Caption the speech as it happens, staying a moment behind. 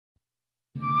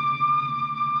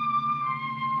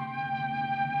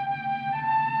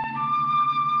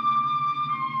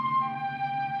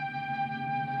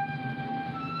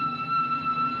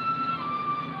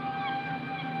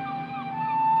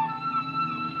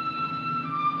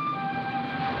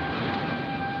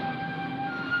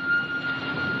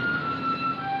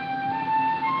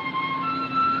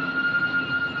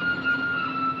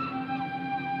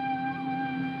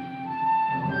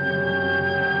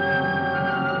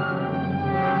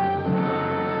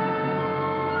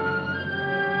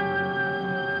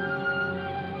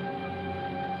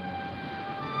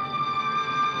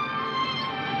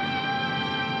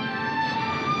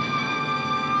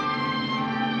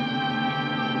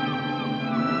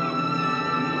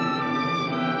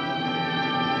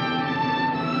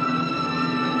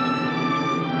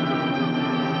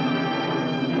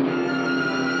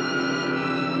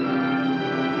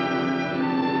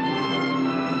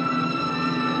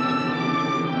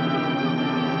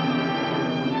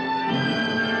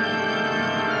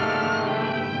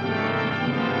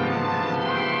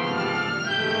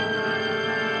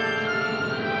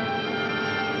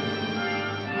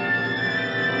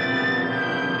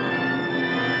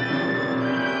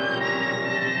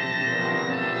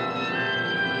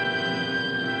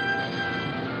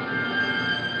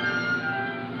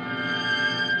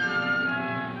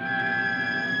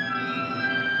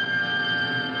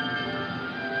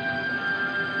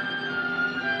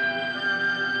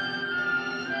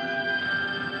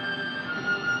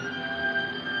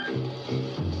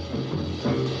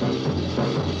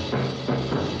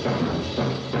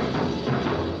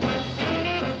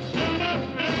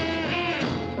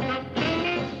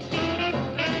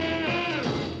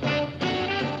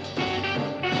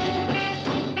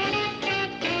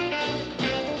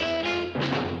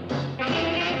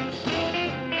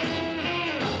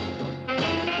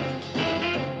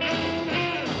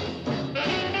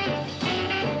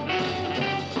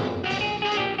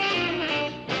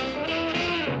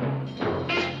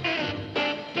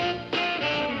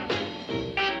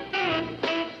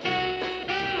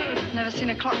seen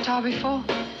a clock tower before.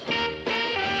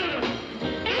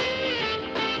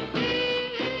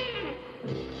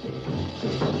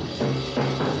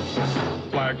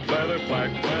 Black leather,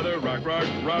 rock, rock,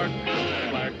 rock.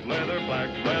 Black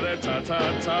leather, ta,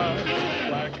 ta, ta.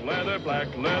 Black leather,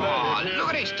 Oh, hip, look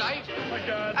at this, Dave.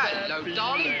 Hello,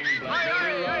 darling.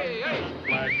 Hey.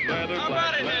 Black leather,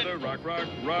 rock, rock,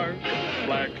 rock.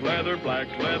 Black leather,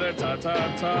 ta,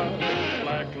 ta, ta.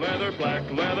 Black leather,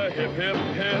 hip, hip,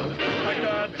 hip. I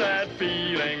got that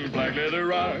feeling, black leather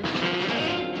rock.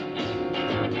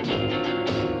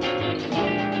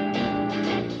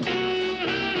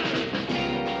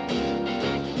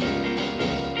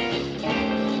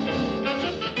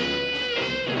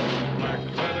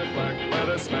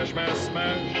 Smash, smash,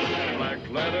 smash. Black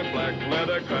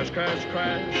leather, crash, crash,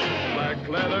 crash. Black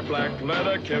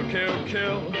leather, kill, kill,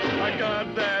 kill. I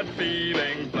got that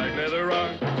feeling, black leather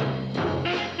rock.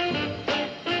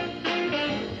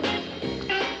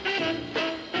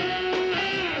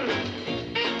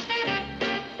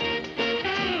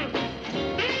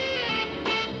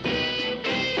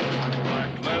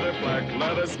 Black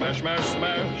leather, smash, smash,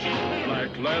 smash.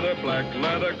 Black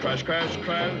leather, crash, crash,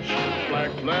 crash.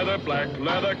 Black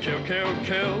leather, kill, kill,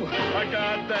 kill. I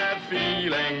got that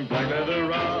feeling, black leather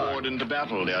rock. Forward into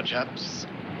battle, dear chaps.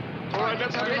 All right,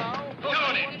 let's have it now. Come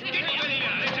on in. Get ready.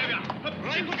 Let's have it.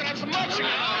 Right, we're gonna have some marching.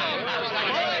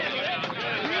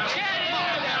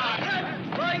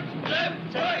 Right,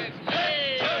 left, right.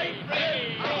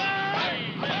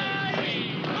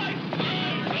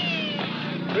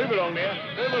 Move along there.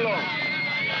 Move along.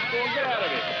 Go on, get out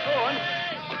of it. Go on.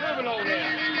 Move along there.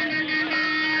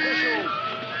 Push all.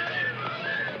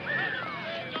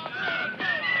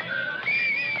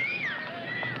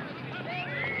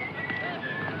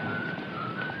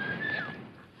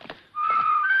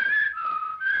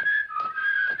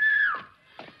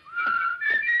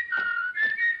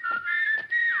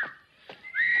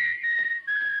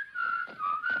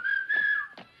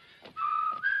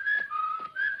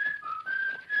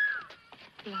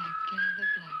 Black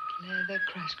leather,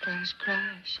 crash, crash,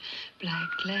 crash. Black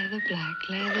leather,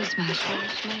 smash,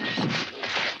 smash, smash.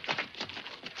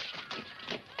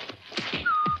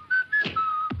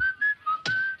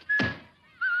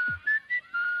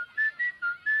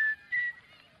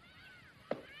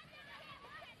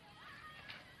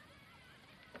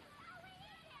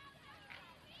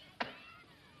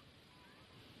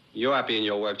 You happy in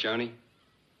your work, Johnny?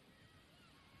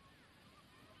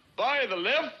 By the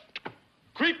left,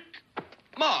 creek,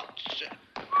 march.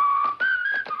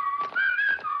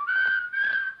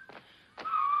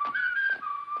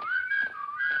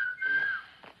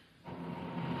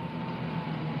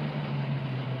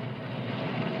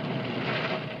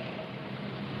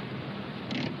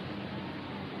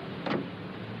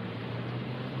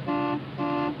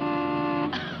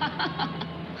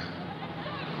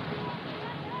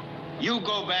 You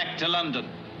go back to London.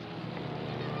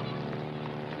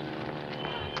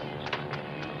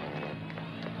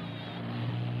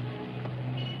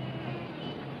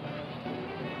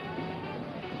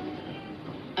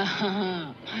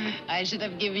 I should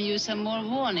have given you some more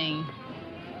warning.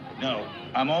 No,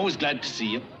 I'm always glad to see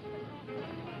you.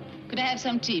 Could I have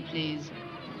some tea, please?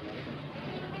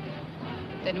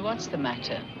 Then what's the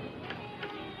matter?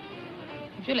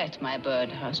 Have you let my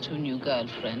birdhouse to a new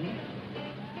girlfriend?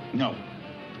 No.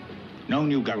 No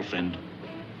new girlfriend.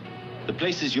 The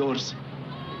place is yours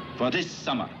for this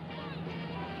summer.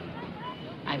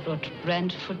 I brought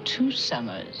rent for 2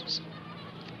 summers.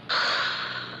 I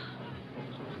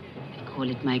call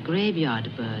it my graveyard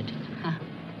bird.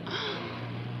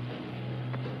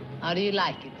 How do you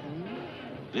like it,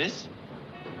 This?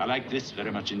 I like this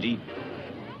very much indeed.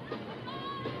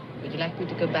 Would you like me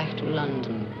to go back to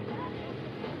London?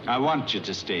 I want you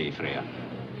to stay, Freya.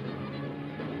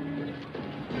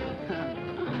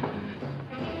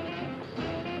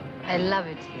 I love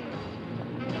it here.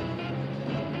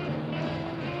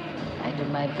 I do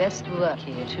my best work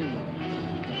here, too.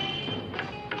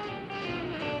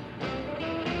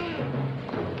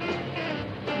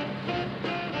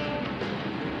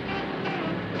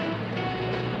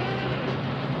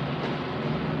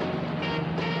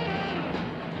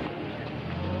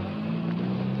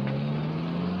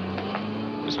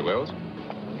 Mr. Wells,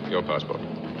 your passport.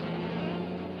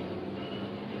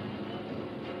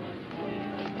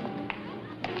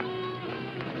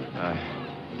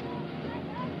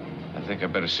 I think I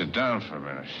better sit down for a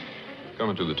minute.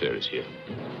 Come into the terrace here.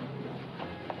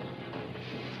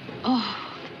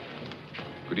 Oh.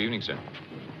 Good evening, sir.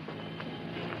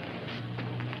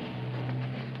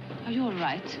 Are you all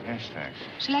right? Yes, thanks.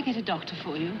 Shall I get a doctor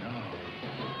for you? No.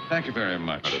 Thank you very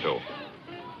much. Not at all.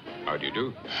 How do you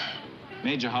do?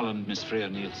 Major Holland, Miss Freya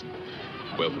Neilson.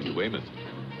 Welcome to Weymouth.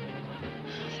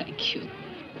 Thank you.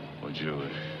 Would you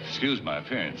excuse my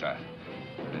appearance? I've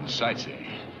been sightseeing.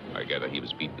 I gather he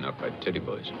was beaten up by teddy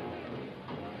boys.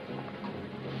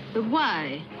 But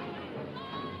why?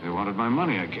 They wanted my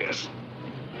money, I guess.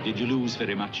 Did you lose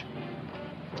very much?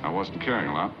 I wasn't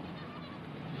carrying a lot.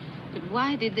 But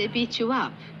why did they beat you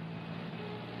up?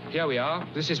 Here we are.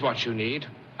 This is what you need.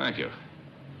 Thank you.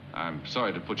 I'm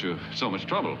sorry to put you so much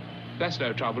trouble. That's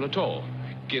no trouble at all.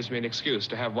 It gives me an excuse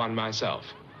to have one myself.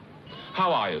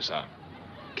 How are you, sir?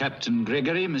 Captain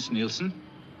Gregory, Miss Neilson.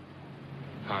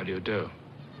 How do you do?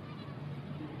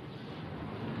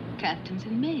 Captains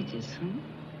and majors, huh?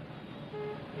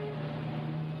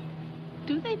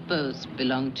 Do they both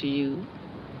belong to you?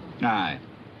 Aye.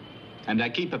 And I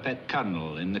keep a pet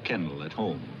colonel in the kennel at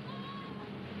home.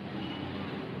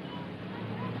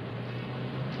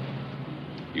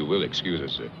 You will excuse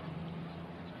us, sir.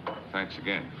 Thanks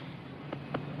again.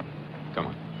 Come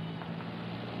on.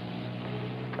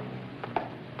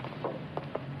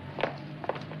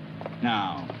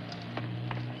 Now,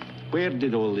 where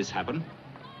did all this happen?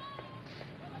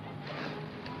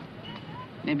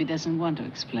 Maybe doesn't want to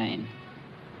explain.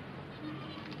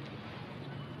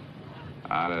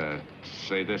 I'll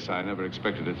say this, I never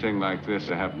expected a thing like this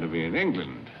to happen to be in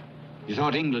England. You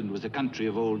thought England was a country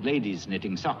of old ladies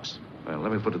knitting socks. Well,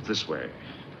 let me put it this way.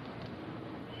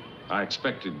 I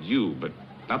expected you, but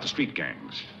not the street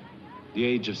gangs. The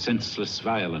age of senseless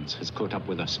violence has caught up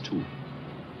with us, too.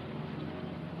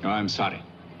 Oh, I'm sorry.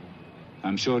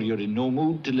 I'm sure you're in no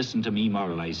mood to listen to me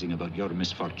moralizing about your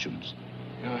misfortunes.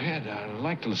 Go ahead. I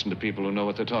like to listen to people who know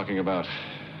what they're talking about.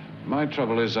 My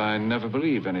trouble is I never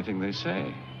believe anything they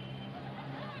say.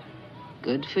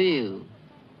 Good for you.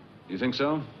 You think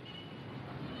so?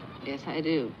 Yes, I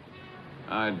do.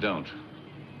 I don't.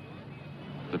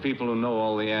 The people who know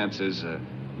all the answers are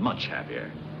much happier.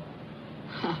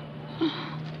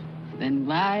 Then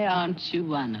why aren't you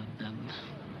one of them?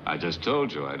 I just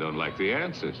told you I don't like the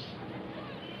answers.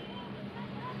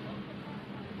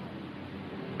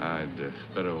 I'd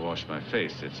better wash my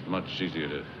face. It's much easier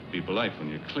to be polite when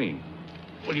you're clean.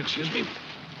 Will you excuse me?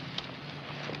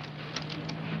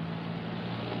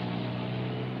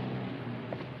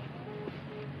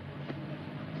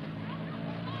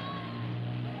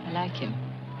 I like him.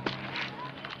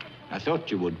 I thought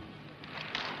you would.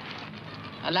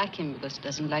 I like him because he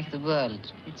doesn't like the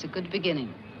world. It's a good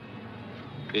beginning.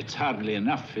 It's hardly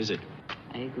enough, is it?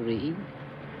 I agree.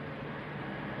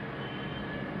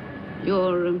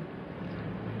 Your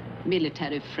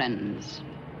military friends,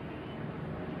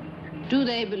 do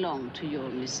they belong to your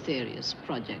mysterious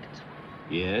project?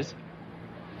 Yes.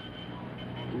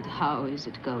 And how is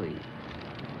it going?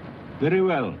 Very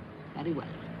well. Very well.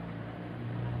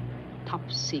 Top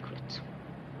secret.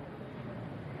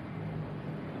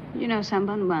 You know,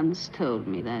 someone once told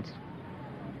me that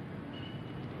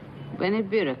when a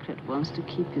bureaucrat wants to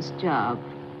keep his job,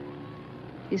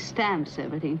 he stamps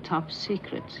everything top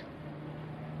secret.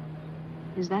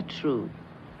 Is that true?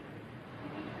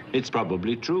 It's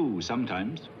probably true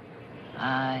sometimes.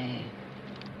 I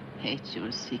hate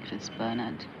your secrets,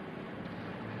 Bernard.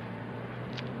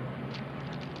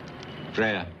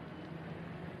 Freya,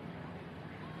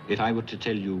 if I were to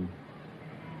tell you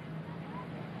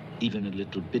even a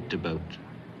little bit about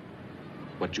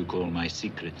what you call my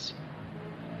secrets,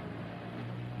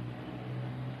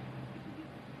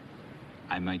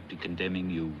 I might be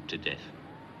condemning you to death.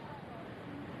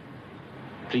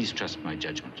 Please trust my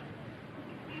judgment.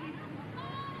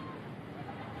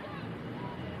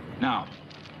 Now,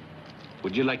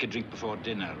 would you like a drink before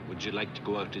dinner? Would you like to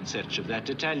go out in search of that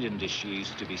Italian dish you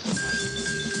used to be so...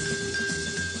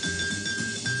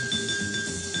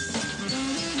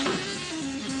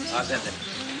 How's that then?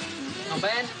 Not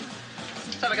bad.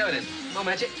 Let's have a go then. More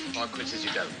magic. 5 quid as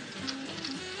you go.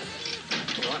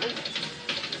 All right then.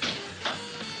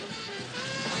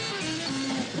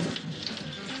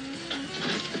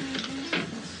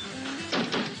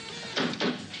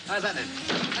 How's that then?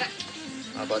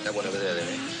 How about that one over there, then,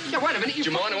 eh? Yeah, wait a minute. Do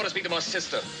you mind? I want to speak to my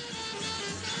sister.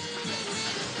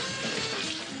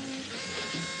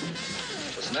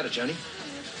 What's the matter, Johnny?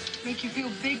 Make you feel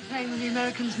big playing with the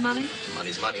Americans' money?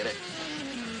 Money's money, innit?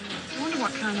 I wonder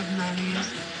what kind of man he is.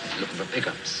 Looking for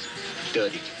pickups.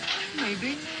 Dirty.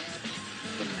 Maybe.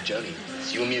 Look, Johnny,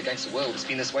 it's you and me against the world. It's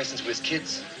been this way since we was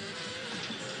kids.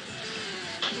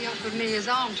 He offered me his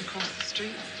arm to cross the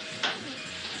street.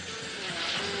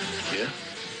 Yeah?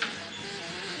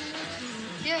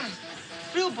 Yeah,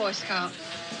 real Boy Scout.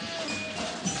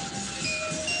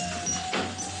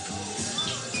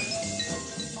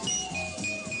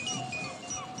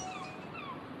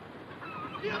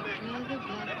 Black leather,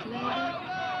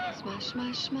 smash,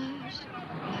 smash, smash.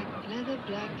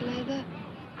 Black leather,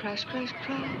 crash, crash,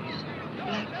 crash.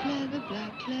 Black leather,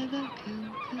 kill,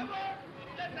 kill.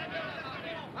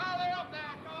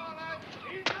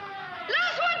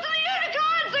 Last one to the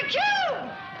unicorns, the cube!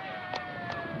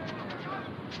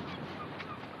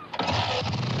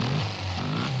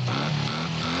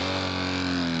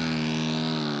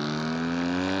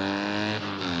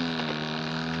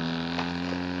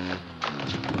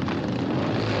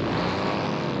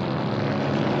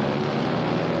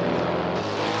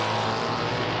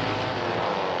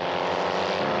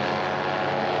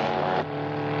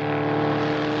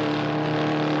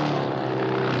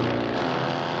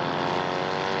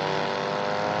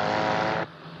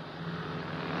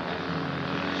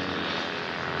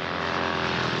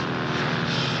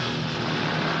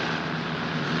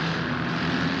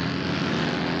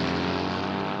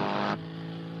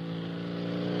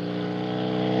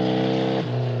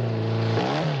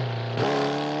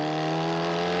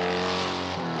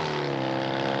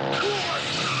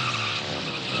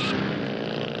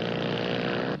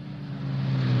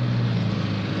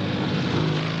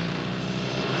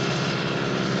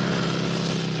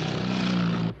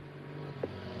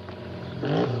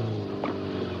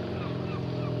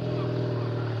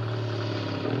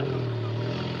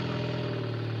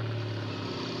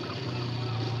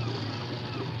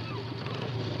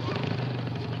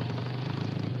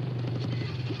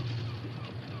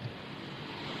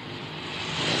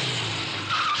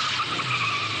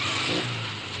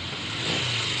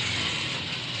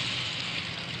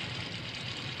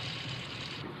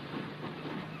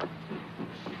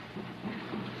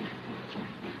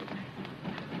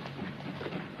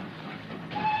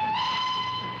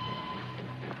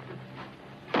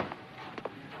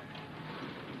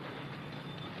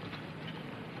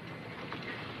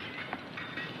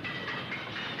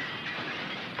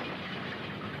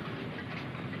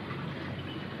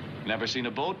 Never seen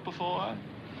a boat before?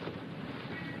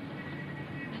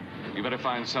 You better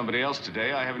find somebody else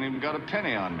today. I haven't even got a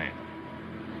penny on me.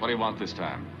 What do you want this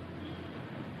time?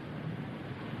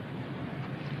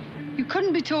 You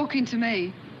couldn't be talking to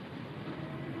me.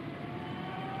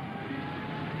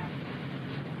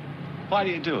 Why do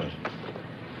you do it?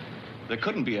 There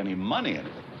couldn't be any money in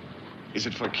it. Is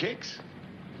it for kicks?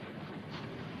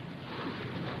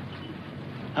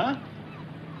 Huh?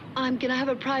 I'm gonna have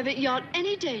a private yacht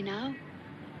any day now.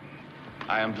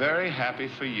 I am very happy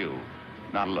for you.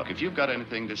 Now, look, if you've got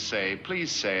anything to say,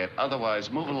 please say it. Otherwise,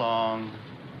 move along.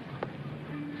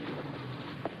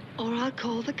 Or I'll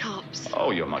call the cops.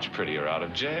 Oh, you're much prettier out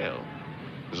of jail.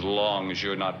 As long as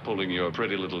you're not pulling your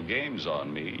pretty little games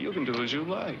on me, you can do as you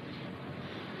like.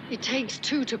 It takes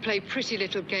two to play pretty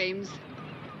little games.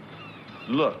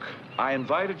 Look, I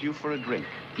invited you for a drink.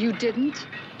 You didn't.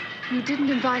 You didn't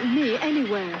invite me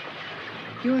anywhere.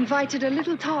 You invited a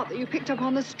little tart that you picked up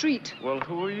on the street. Well,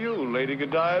 who are you, Lady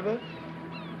Godiva?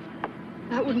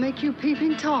 That would make you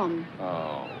Peeping Tom.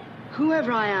 Oh.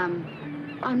 Whoever I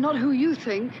am, I'm not who you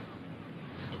think.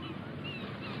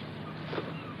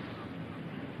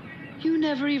 You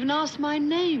never even asked my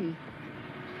name.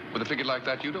 With a figure like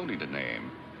that, you don't need a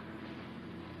name.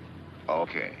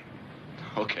 Okay.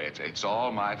 Okay, it's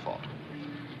all my fault.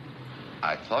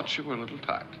 I thought you were a little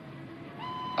tight.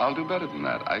 I'll do better than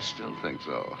that. I still think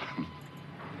so.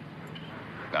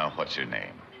 Now, what's your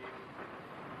name?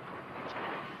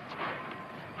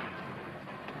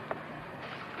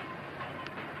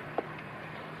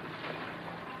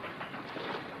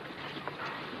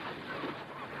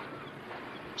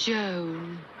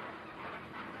 Joan.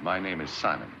 My name is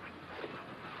Simon.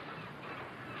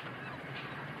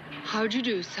 How'd you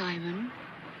do, Simon?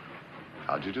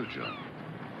 How'd you do, Joan?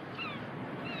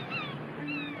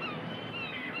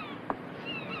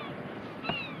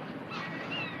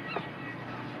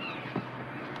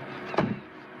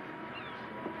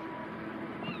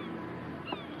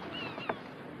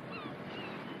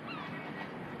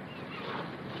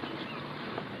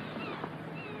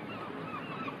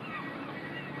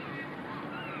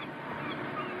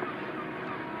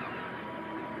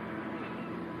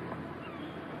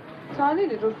 Tiny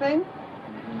little thing.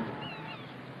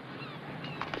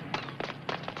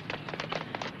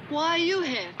 Why are you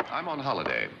here? I'm on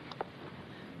holiday.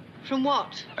 From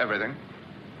what? Everything.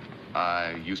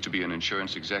 I used to be an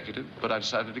insurance executive, but I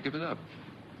decided to give it up.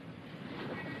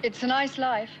 It's a nice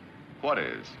life. What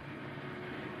is?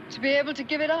 To be able to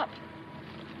give it up.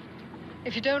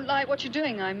 If you don't like what you're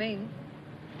doing, I mean.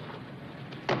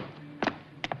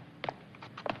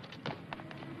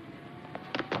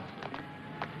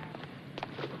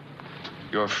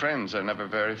 Your friends are never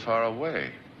very far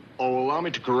away. Oh, allow me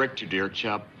to correct you, dear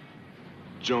chap.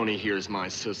 Joni here is my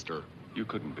sister. You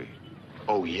couldn't be.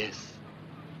 Oh, yes.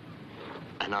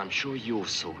 And I'm sure your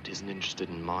sort isn't interested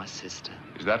in my sister.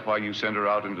 Is that why you sent her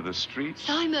out into the streets?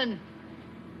 Simon!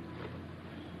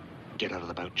 Get out of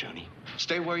the boat, Joni.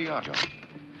 Stay where you are, Joan.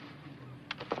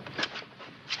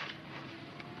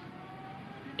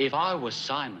 If I was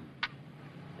Simon,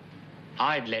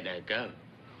 I'd let her go.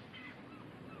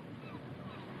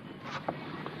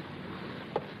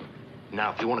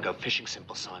 Now, if you want to go fishing,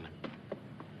 Simple Simon,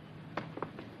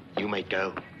 you may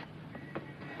go.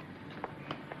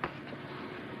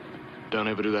 Don't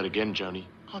ever do that again, Joni.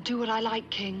 I'll do what I like,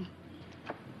 King.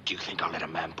 Do you think I'll let a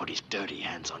man put his dirty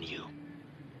hands on you?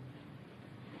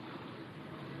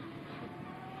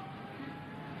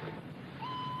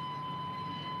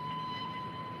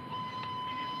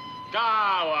 Go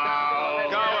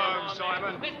on,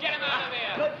 Simon. Let's get him out of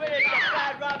here. Good finish,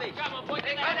 that's bad rubbish. Come on, boy,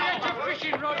 take that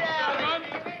fishing rod, Simon.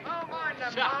 Oh, mind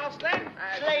them, Miles, then.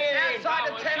 Sling it in.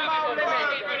 Outside the 10-mile limit.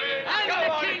 And Go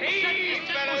the on, King heave,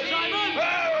 sent fellas. Simon.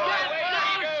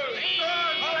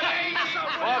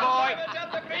 Boy, boy.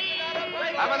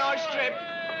 Have a nice trip.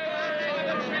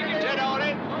 Dead on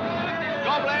it.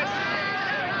 God bless.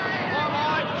 Boy,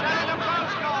 boy. Send the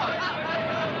postcard.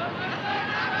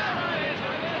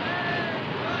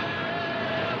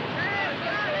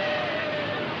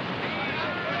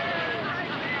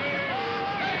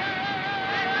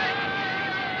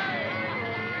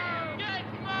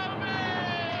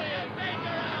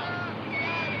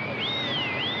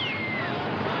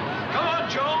 Come on,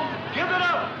 Joan. Give it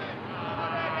up.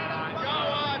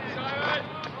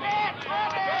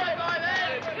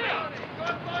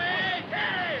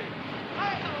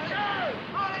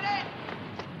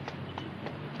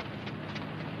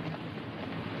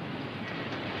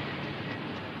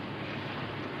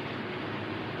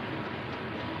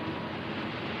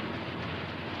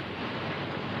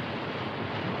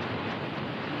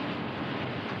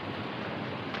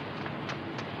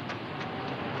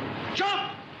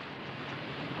 Jump!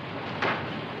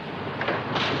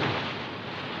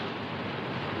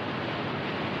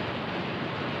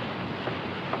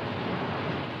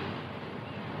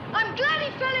 I'm glad he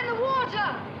fell in the water!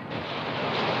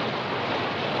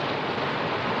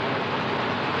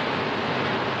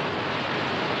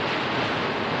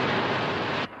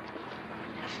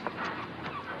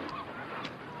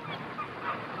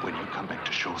 When you come back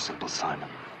to shore, Simple Simon,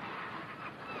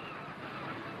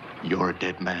 you're a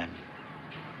dead man.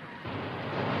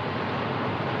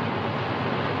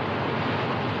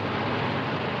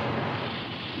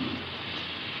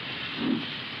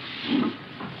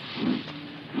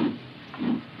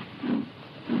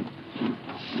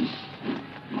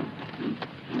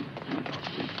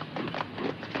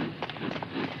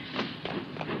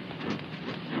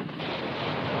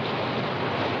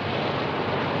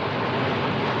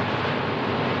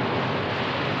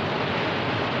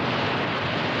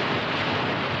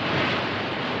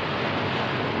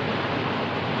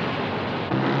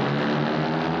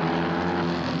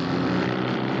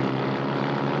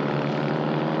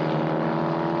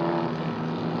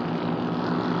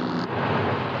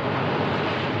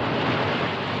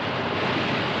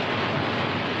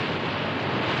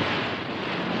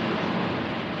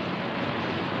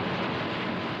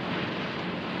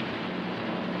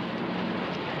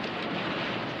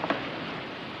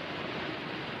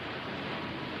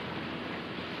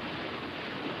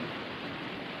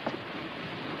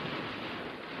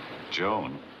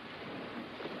 Joan.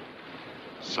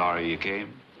 Sorry you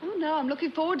came. Oh, no, I'm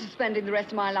looking forward to spending the rest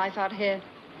of my life out here.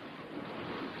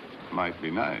 Might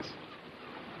be nice.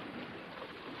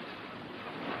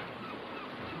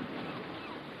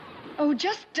 Oh,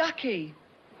 just ducky.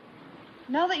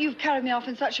 Now that you've carried me off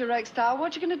in such a heroic style,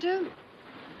 what are you going to do?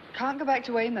 Can't go back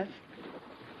to Weymouth.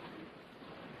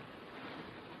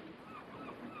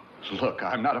 Look,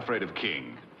 I'm not afraid of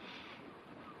King.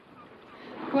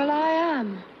 Well, I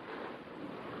am.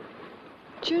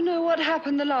 Do you know what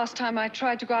happened the last time I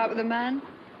tried to go out with a man?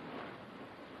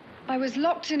 I was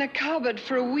locked in a cupboard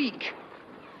for a week.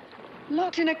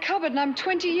 Locked in a cupboard, and I'm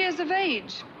 20 years of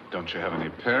age. Don't you have any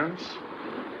parents?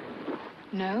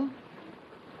 No.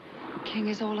 King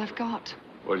is all I've got.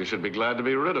 Well, you should be glad to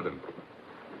be rid of him.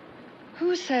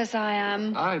 Who says I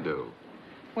am? I do.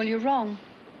 Well, you're wrong.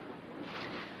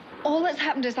 All that's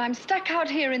happened is I'm stuck out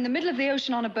here in the middle of the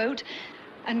ocean on a boat,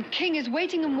 and King is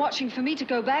waiting and watching for me to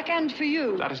go back and for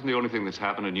you. That isn't the only thing that's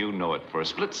happened, and you know it. For a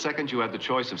split second, you had the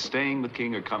choice of staying with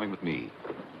King or coming with me.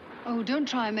 Oh, don't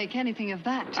try and make anything of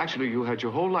that. Actually, you had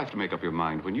your whole life to make up your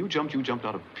mind. When you jumped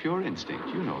out of pure instinct.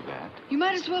 You know that. You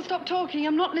might as well stop talking.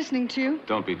 I'm not listening to you.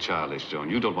 Don't be childish, Joan.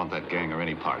 You don't want that gang or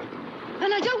any part of them.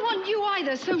 And I don't want you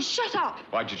either, so shut up.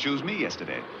 Why'd you choose me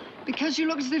yesterday? Because you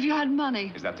looked as if you had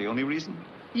money. Is that the only reason?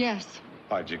 Yes.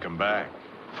 Why'd you come back?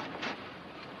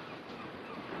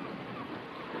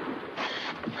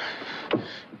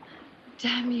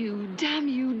 Damn you, damn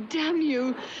you, damn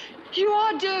you. You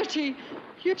are dirty.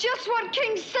 You're just what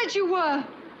King said you were.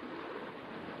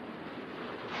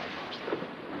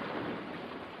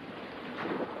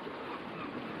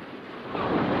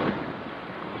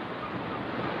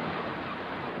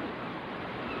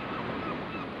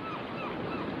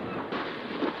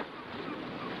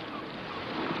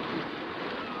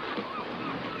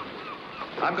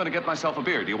 I'm going to get myself a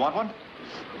beer. Do you want one?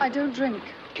 I don't drink.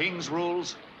 King's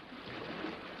rules.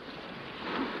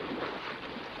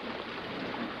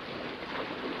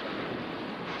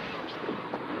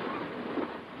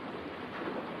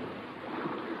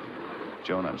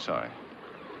 Joan, I'm sorry.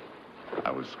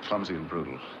 I was clumsy and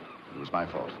brutal. It was my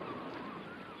fault.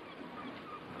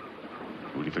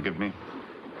 Will you forgive me?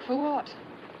 For what?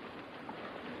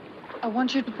 I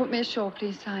want you to put me ashore,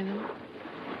 please, Simon.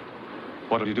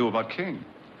 What'll you do about King?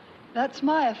 That's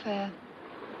my affair.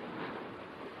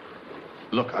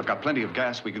 Look, I've got plenty of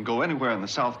gas. We can go anywhere on the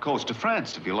south coast, to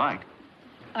France, if you like.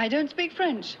 I don't speak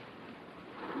French.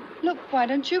 Look, why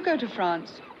don't you go to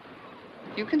France?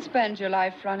 You can spend your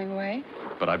life running away.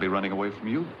 But I'd be running away from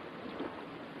you.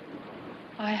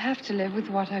 I have to live with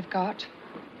what I've got.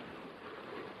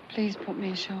 Please put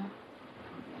me ashore.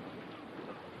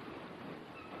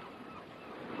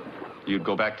 You'd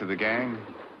go back to the gang?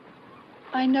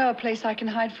 I know a place I can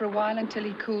hide for a while until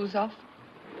he cools off.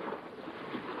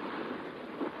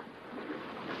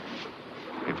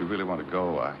 If you really want to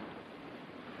go,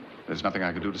 there's nothing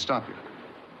I can do to stop you.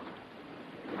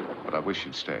 But I wish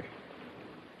you'd stay.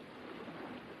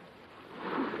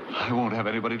 I won't have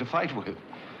anybody to fight with.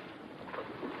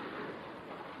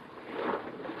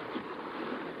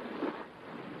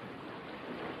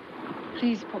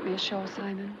 Please put me ashore,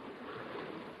 Simon.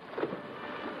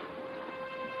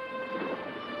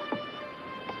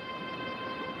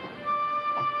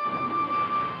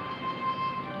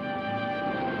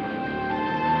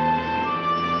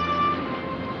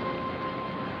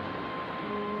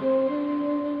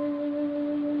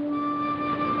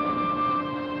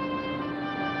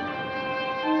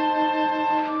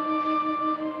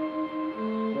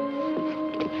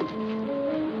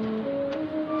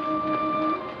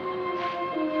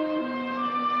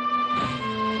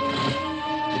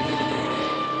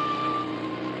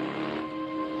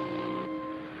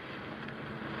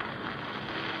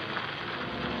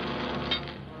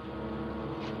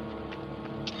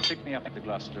 Pick me up at the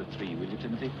Gloucester 3, will you,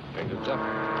 Timothy? Very good, sir.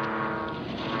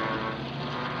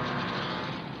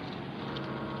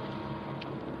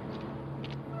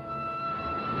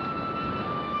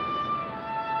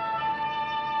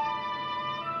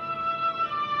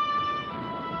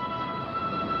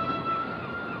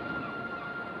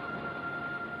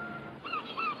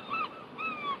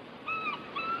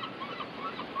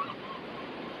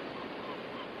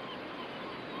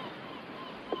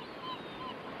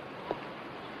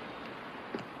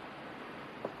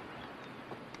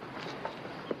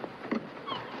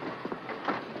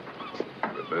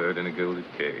 Bird in a gilded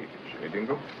cage. Eh,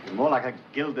 Dingle? More like a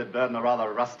gilded bird in a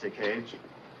rather rusty cage.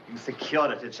 You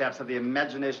security chaps have the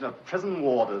imagination of prison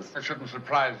warders. That shouldn't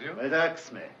surprise you. It irks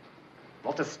me.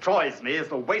 What destroys me is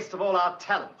the waste of all our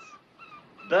talents.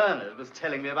 Bernard was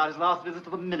telling me about his last visit to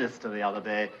the minister the other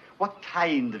day. What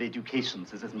kind of education,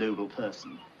 says this noble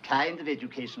person? Kind of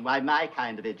education? Why, my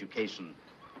kind of education.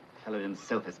 The fellow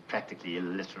himself is practically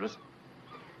illiterate.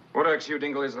 What irks you,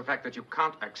 Dingle, is the fact that you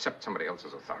can't accept somebody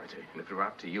else's authority. And if it were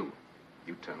up to you,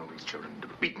 you'd turn all these children into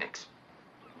beatniks.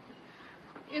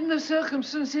 In the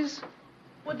circumstances,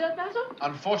 would that matter?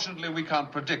 Unfortunately, we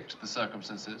can't predict the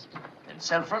circumstances. Then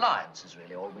self-reliance is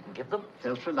really all we can give them.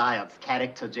 Self-reliance,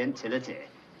 character, gentility.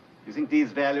 You think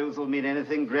these values will mean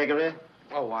anything, Gregory?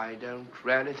 Oh, I don't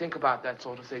rarely think about that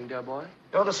sort of thing, dear boy.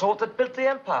 You're the sort that built the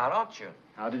empire, aren't you?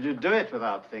 How did you do it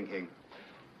without thinking?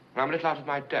 I'm a little out of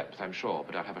my depth, I'm sure,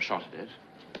 but I'll have a shot at it.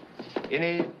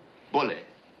 Any bully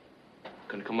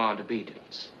can command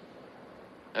obedience.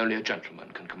 Only a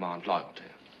gentleman can command loyalty.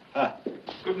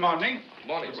 Good morning.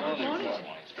 Morning, sir. Good morning.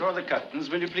 Draw the curtains,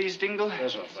 will you please, Dingle?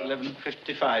 Yes, sir. It's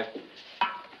 11:55.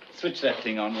 Switch that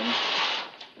thing on, will you?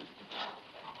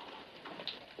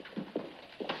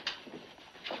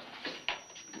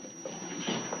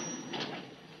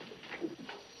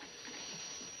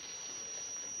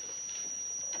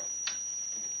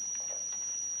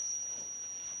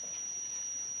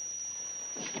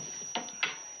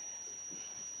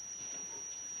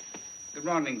 Good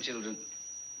morning, children.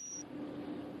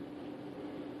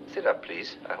 Sit up,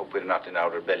 please. I hope we're not in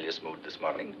our rebellious mood this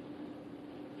morning.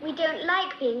 We don't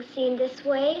like being seen this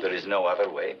way. There is no other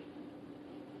way.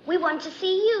 We want to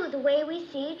see you the way we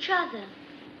see each other.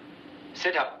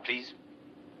 Sit up, please.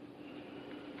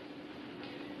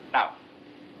 Now,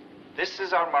 this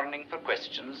is our morning for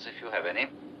questions, if you have any.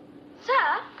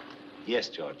 Sir, Yes,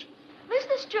 George.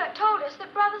 Mr. Stewart told us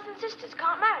that brothers and sisters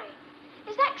can't marry.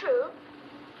 Is that true?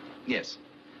 Yes.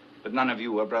 But none of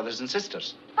you are brothers and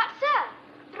sisters. But, sir,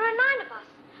 there are 9 of us.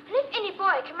 And if any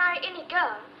boy can marry any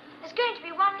girl, there's going to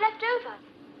be one left over.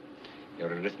 Your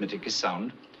arithmetic is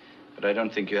sound, but I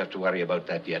don't think you have to worry about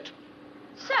that yet.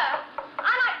 Sir,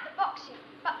 I like the boxing,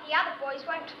 but the other boys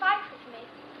won't fight with me.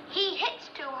 He hits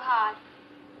too hard.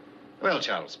 Well,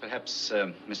 Charles, perhaps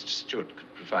Mr. Stewart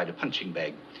could provide a punching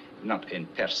bag. Not in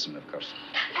person, of course.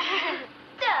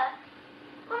 Sir,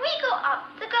 when we grow up,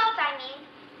 the girls I mean,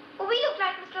 will we look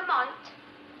like Miss Lamont?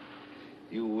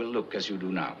 You will look as you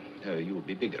do now. You will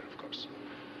be bigger, of course.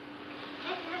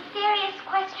 This is a serious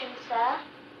question, sir.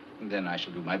 Then I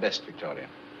shall do my best, Victoria.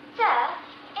 Sir,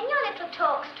 in your little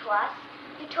talks to us,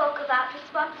 you talk about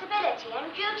responsibility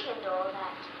and duty and all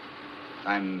that.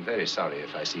 I'm very sorry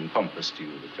if I seem pompous to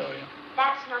you, Victoria.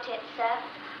 That's not it, sir.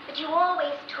 But you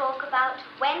always talk about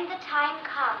when the time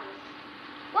comes.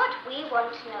 What we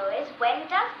want to know is, when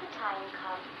does the time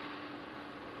come?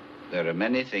 There are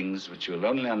many things which you'll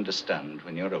only understand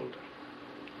when you're older.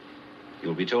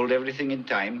 You'll be told everything in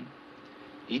time,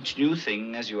 each new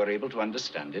thing as you are able to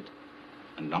understand it,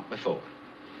 and not before.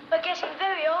 We're getting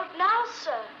very old now,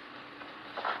 sir.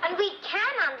 And we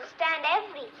can understand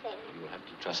everything. You'll have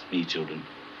to trust me, children,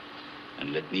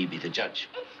 and let me be the judge.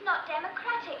 It's not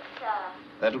democratic, sir.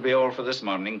 That'll be all for this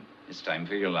morning. It's time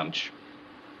for your lunch.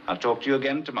 I'll talk to you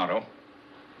again tomorrow.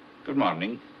 Good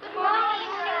morning. Good morning,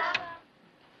 sir.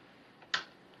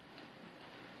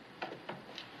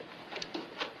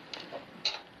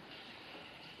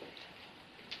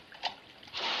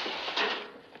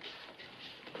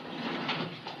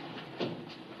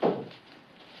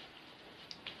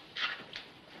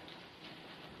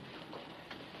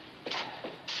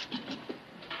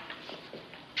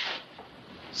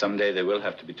 Someday they will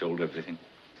have to be told everything.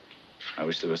 I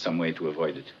wish there was some way to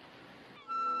avoid it.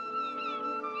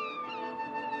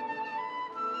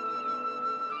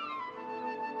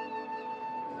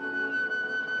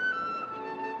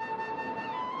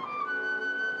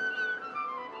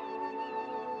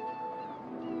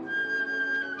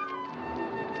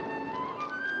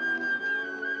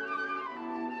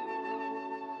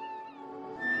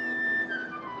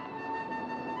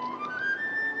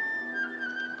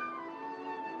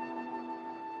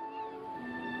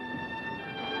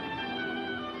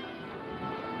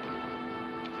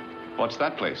 What's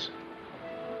that place?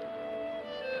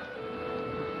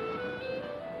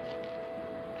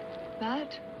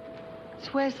 That?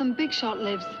 It's where some big shot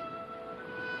lives.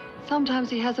 Sometimes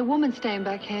he has a woman staying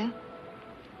back here.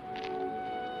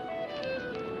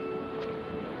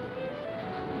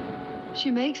 She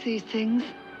makes these things.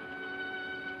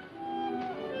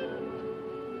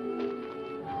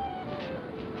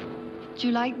 Do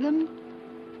you like them?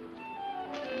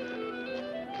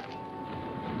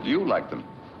 Do you like them?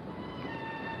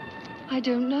 I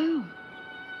don't know.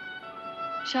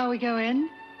 Shall we go in?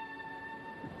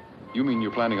 You mean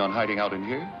you're planning on hiding out in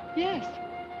here? Yes.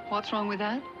 What's wrong with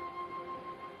that?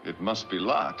 It must be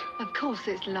locked. Of course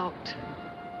it's locked.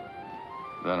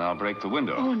 Then I'll break the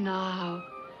window. Oh, no.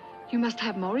 You must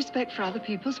have more respect for other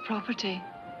people's property.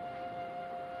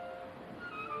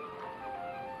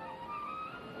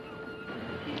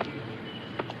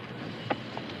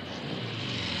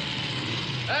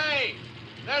 Hey!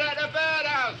 They're at the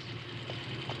birdhouse!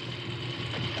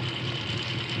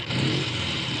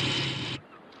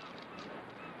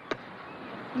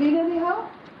 Need any help?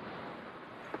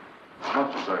 As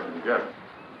much as I can get.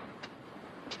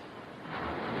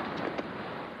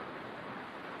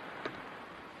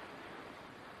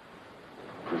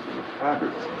 This is a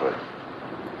fabulous place.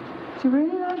 Do you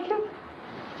really like it?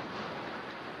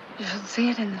 You should see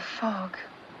it in the fog.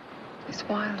 It's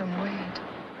wild and weird.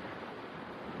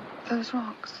 Those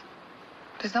rocks,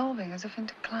 dissolving as if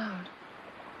into cloud.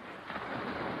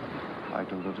 I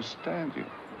don't understand you.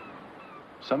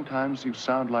 Sometimes you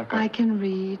sound like a... I can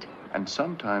read. And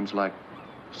sometimes like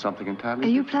something entirely Are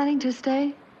you different. planning to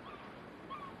stay?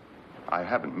 I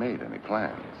haven't made any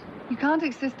plans. You can't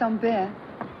exist on beer.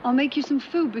 I'll make you some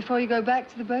food before you go back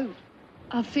to the boat.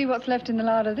 I'll see what's left in the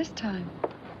larder this time.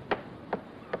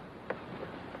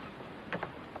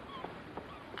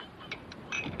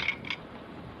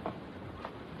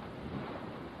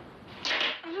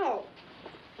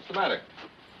 What's the matter?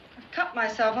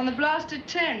 myself on the blasted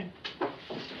tin.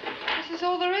 This is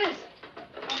all there is.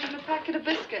 Not even a packet of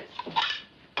biscuits.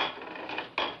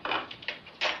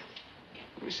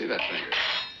 Let me see that finger.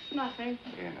 Nothing.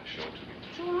 Yeah, now show it to me.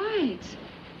 It's all right.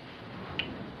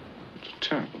 It's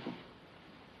terrible.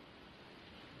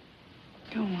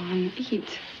 Go on,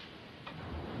 eat.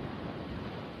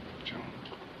 Joan.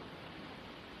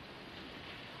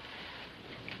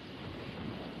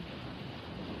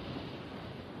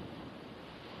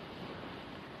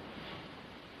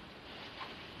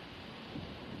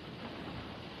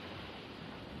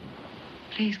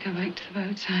 Please go back to the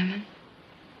boat, Simon.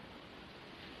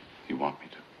 You want me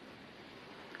to?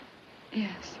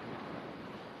 Yes.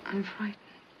 I'm frightened.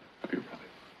 Of your brother.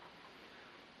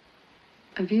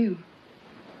 Of you.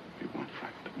 You weren't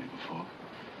frightened of me before.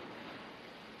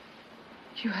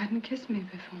 You hadn't kissed me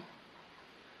before.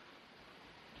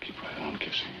 Keep right on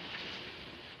kissing.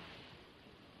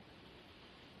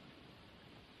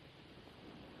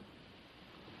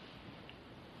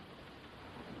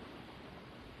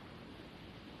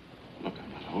 Look,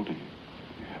 I'm not holding you.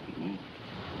 You haven't moved.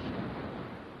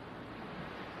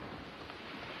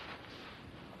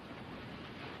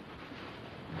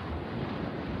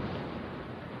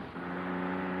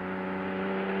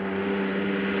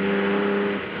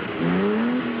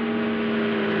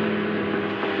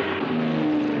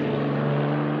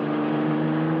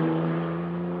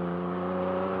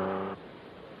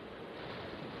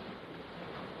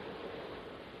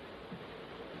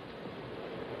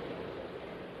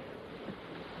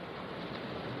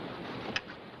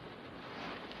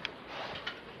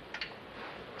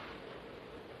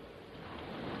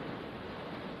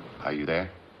 Are you there?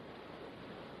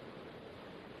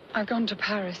 I've gone to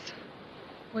Paris.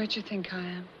 Where do you think I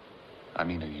am? I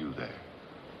mean, are you there?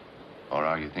 Or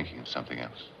are you thinking of something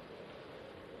else?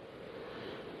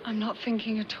 I'm not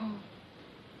thinking at all.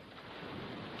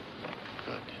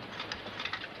 Good.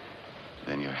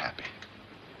 Then you're happy.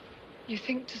 You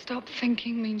think to stop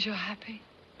thinking means you're happy?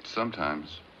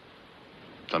 Sometimes.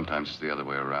 Sometimes it's the other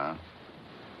way around.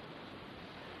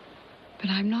 But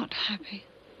I'm not happy.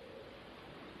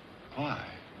 Why?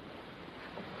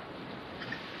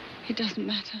 It doesn't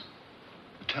matter.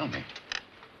 Tell me.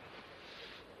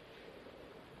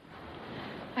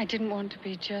 I didn't want to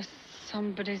be just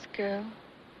somebody's girl.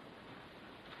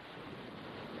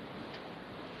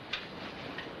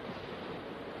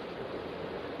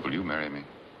 Will you marry me?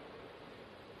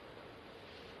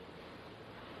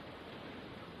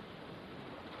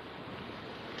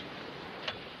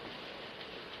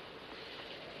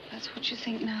 That's what you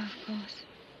think now, of course.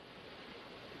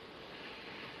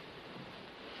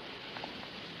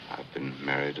 I've been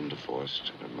married and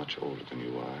divorced, and I'm much older than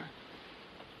you are.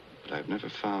 But I've never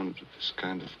found this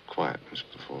kind of quietness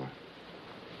before.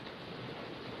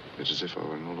 It's as if I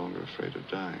were no longer afraid of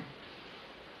dying.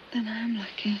 Then I am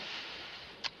lucky.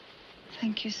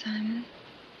 Thank you, Simon.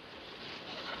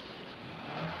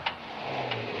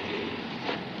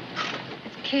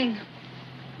 It's King.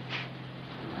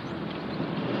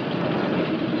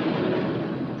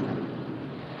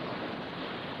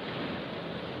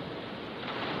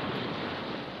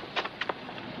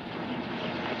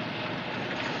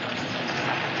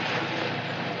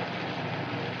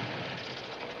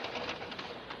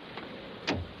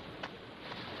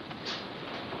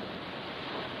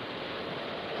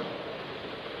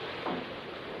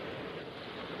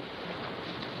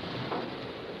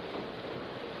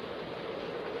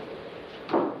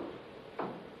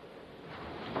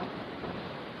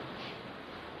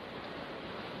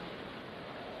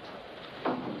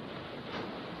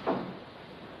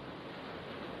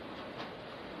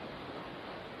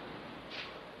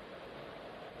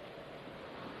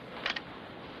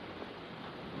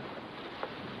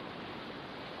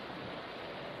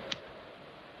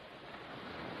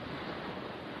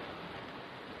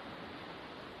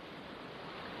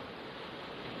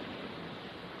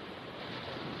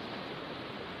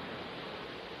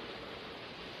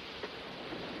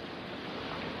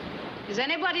 Is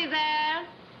anybody there?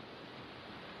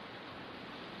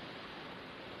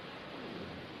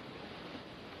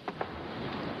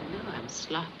 No, I'm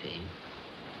sloppy.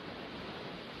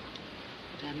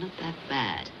 But I'm not that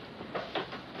bad.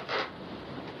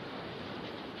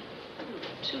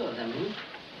 Two of them.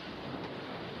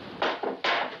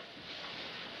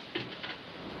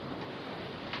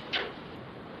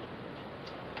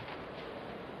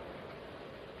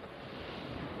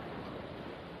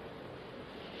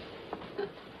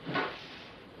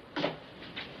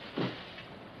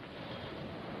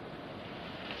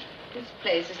 This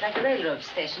place is like a railroad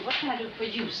station. What can I do for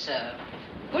you, sir?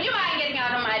 Would you mind getting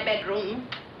out of my bedroom?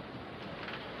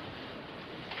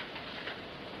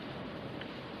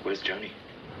 Where's Johnny?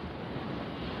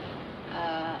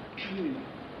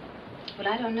 Well,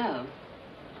 I don't know.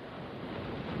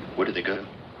 Where did they go?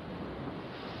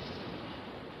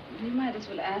 You might as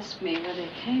well ask me where they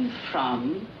came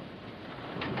from.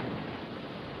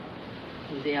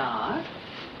 Who they are.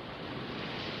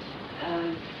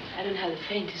 I don't have the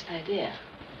faintest idea.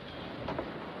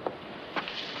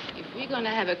 If we're going to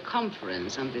have a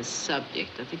conference on this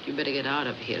subject, I think you better get out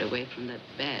of here, away from that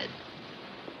bed.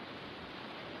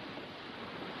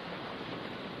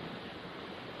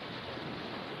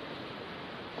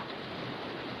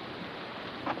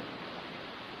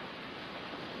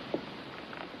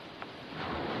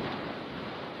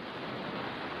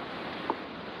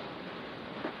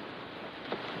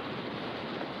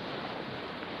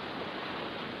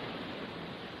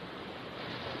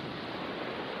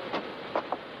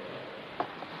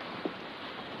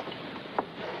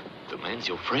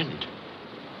 Your friend.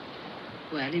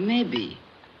 Well, he may be,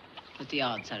 but the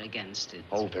odds are against it.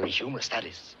 Oh, very humorous, that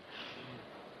is.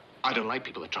 I don't like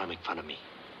people that try and make fun of me.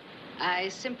 I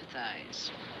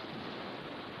sympathize.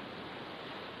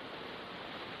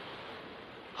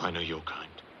 I know your kind.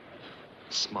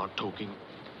 Smart talking,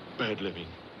 bad living.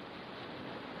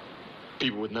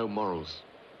 People with no morals.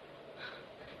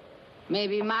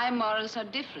 Maybe my morals are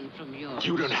different from yours.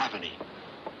 You don't have any.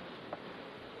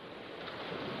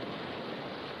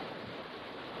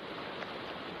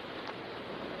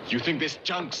 You think this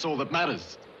junk's all that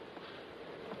matters?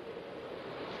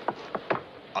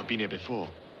 I've been here before.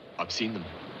 I've seen them.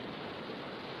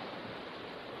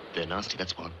 They're nasty,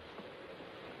 that's what.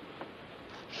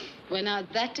 Well, now,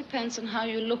 that depends on how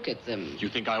you look at them. You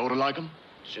think I ought to like them?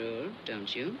 Sure,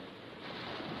 don't you?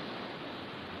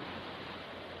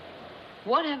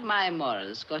 What have my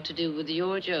morals got to do with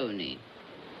your Joni?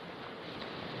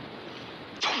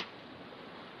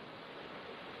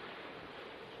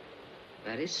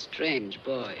 Very strange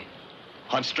boy.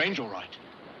 I'm strange, all right.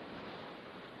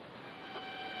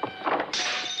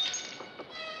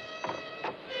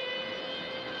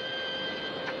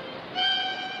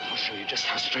 I'll show you just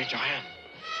how strange I am.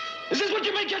 Is this what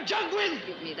you make your junk with?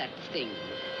 Give me that thing.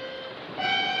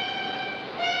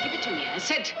 Give it to me, I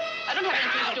said. I don't have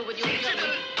anything to do with you.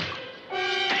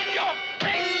 Take your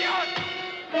face, Joan!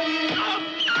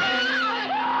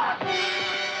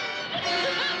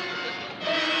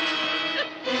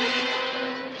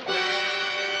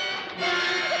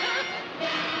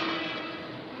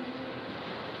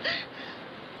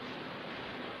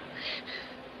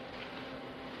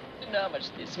 How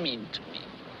much this mean to me?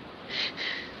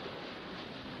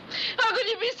 How could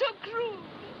you be so cruel?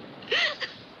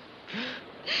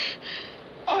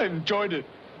 I enjoyed it,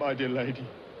 my dear lady.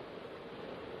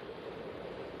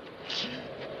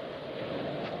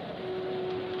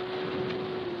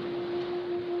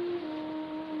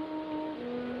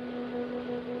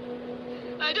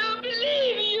 I don't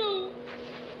believe you.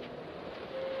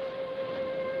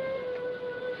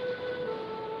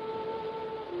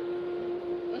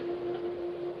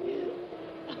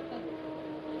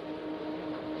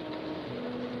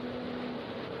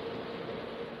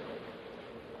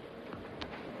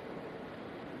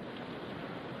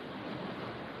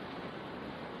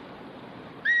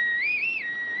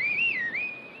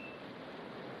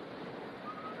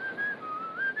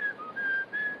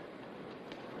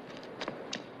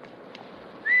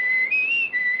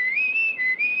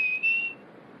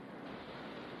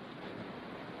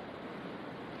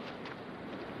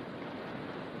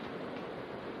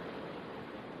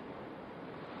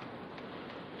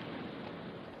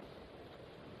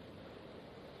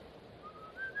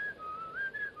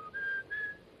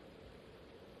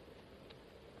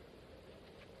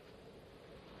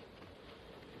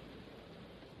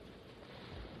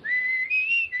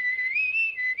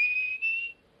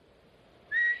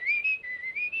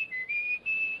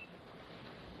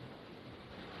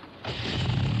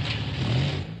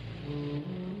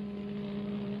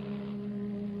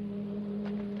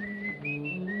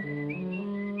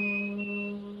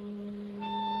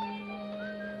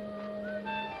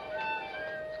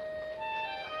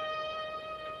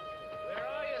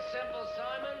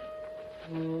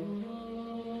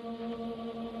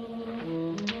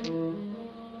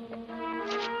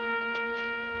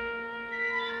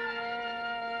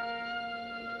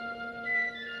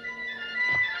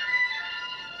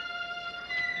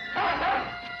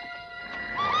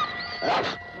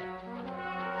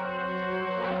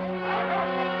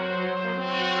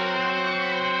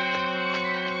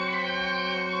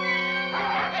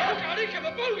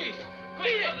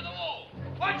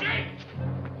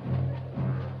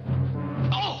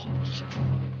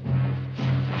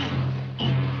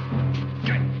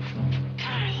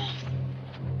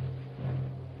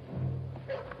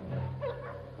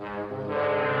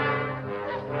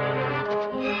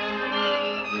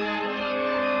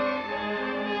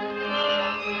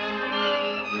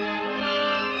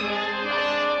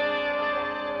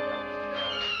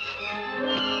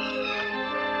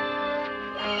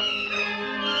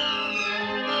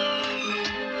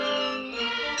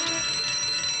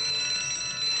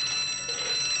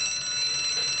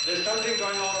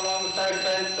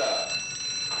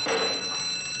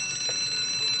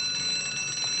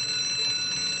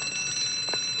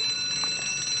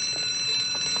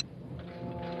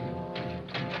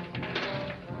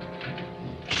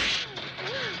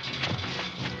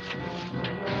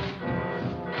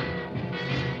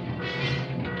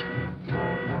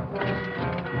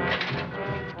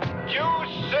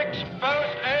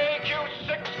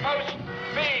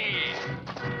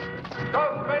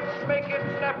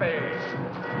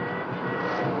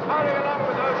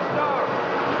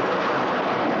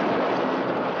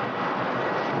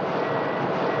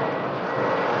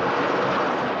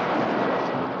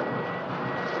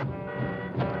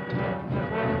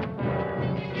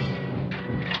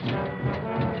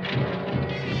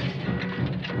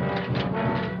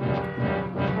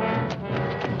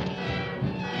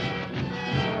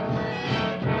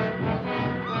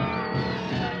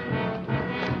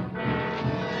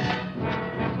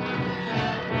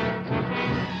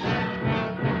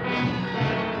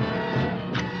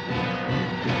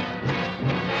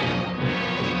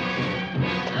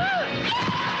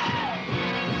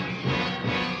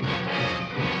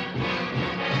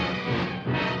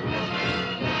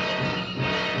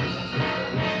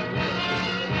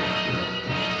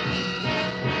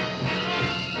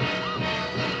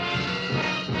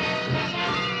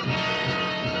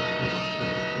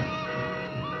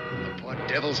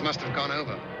 Wells must have gone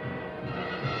over.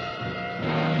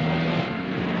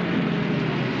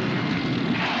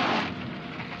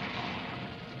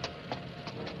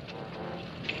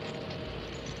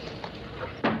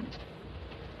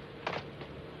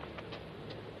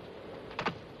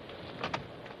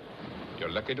 You're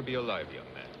lucky to be alive, young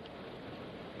man.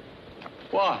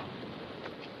 Why?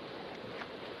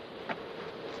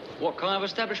 What kind of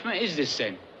establishment is this,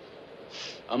 then?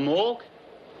 A morgue?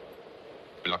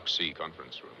 Block C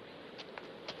conference room.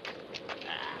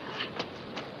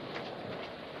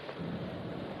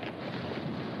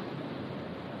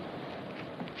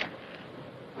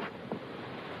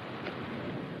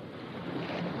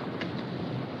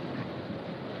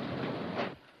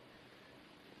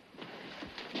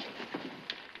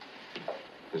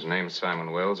 His name's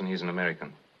Simon Wells, and he's an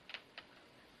American.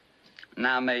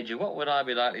 Now, Major, what would I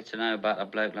be likely to know about a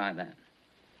bloke like that?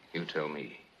 You tell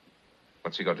me.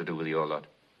 What's he got to do with your lot?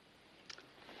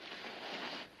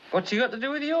 What's he got to do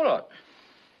with your lot?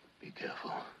 Be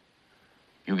careful.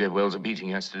 You gave Wells a beating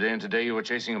yesterday, and today you were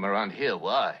chasing him around here.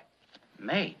 Why?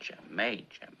 Major.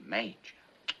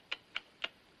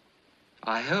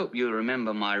 I hope you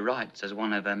remember my rights as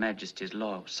one of Her Majesty's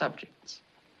loyal subjects.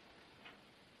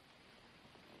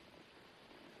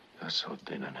 I thought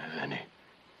they don't have any.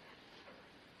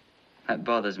 That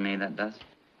bothers me, that does.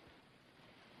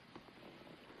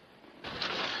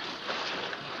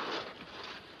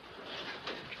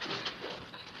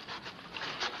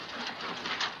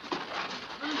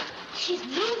 She's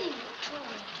moving.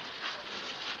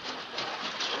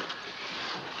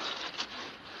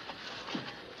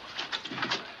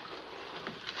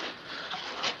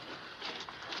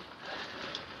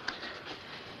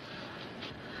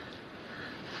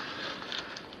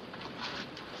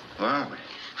 Where are we?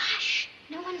 Hush.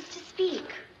 No one's to speak.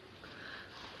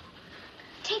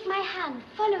 Take my hand.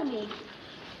 Follow me.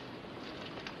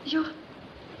 Your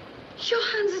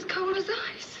hand's as cold as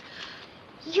ice.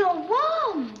 You're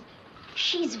warm.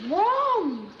 She's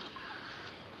warm.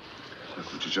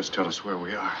 Look, would you just tell us where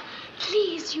we are?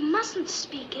 Please, you mustn't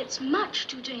speak. It's much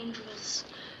too dangerous.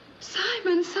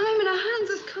 Simon, our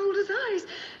hand's as cold as ice.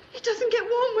 It doesn't get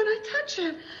warm when I touch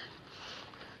it.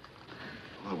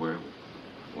 Well,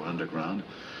 we're underground.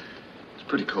 It's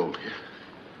pretty cold here.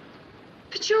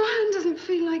 But your hand doesn't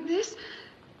feel like this.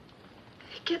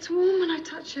 It gets warm when I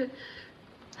touch it.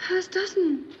 Hers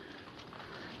doesn't.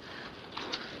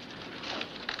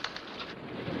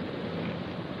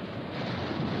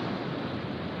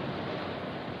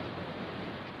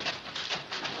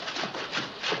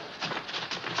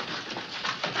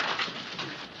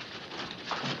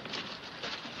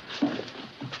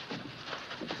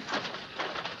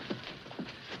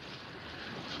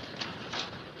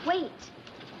 Wait.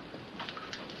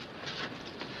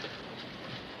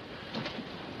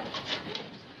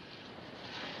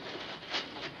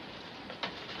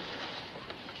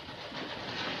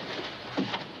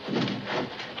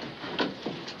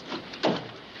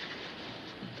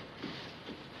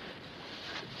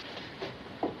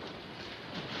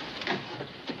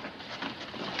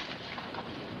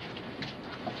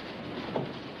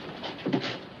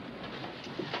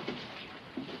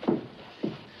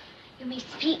 You may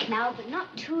speak now, but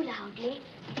not too loudly.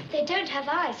 They don't have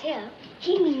eyes here.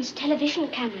 He means television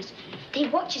cameras. They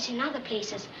watch us in other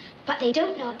places, but they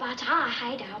don't know about our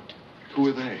hideout. Who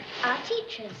are they? Our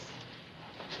teachers.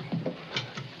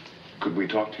 Could we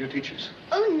talk to your teachers?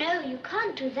 Oh, no, you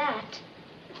can't do that.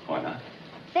 Why not?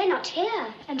 They're not here.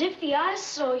 And if the eyes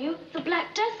saw you, the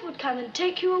Black Death would come and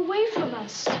take you away from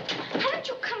us. Haven't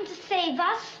you come to save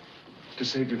us? To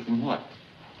save you from what?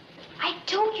 I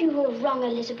told you were wrong,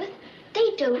 Elizabeth.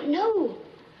 They don't know.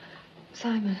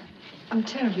 Simon, I'm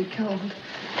terribly cold.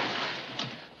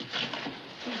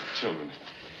 Children,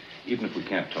 even if we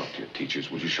can't talk to your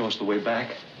teachers, would you show us the way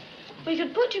back? We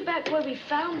could put you back where we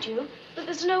found you, but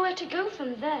there's nowhere to go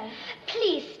from there.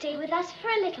 Please stay with us for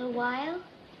a little while.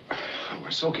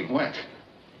 We're soaking wet.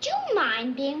 Do you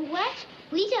mind being wet?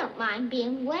 We don't mind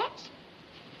being wet.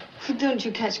 Don't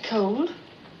you catch cold?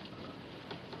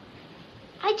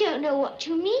 I don't know what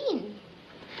you mean.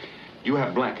 You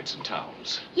have blankets and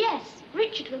towels. Yes,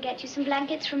 Richard will get you some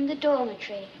blankets from the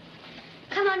dormitory.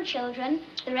 Come on, children.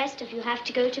 The rest of you have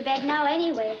to go to bed now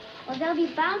anyway, or they'll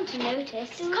be bound to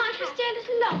notice. Can't we stay a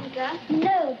little longer?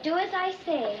 No, do as I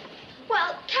say.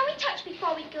 Well, can we touch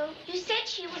before we go? You said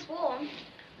she was warm.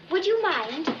 Would you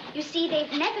mind? You see,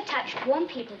 they've never touched warm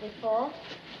people before.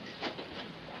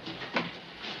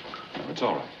 It's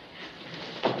all right.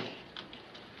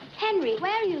 Henry,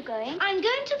 where are you going? I'm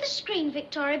going to the screen,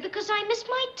 Victoria, because I missed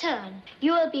my turn.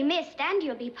 You will be missed and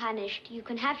you'll be punished. You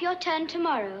can have your turn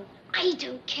tomorrow. I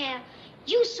don't care.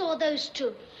 You saw those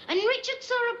two, and Richard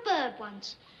saw a bird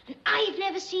once, and I've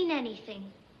never seen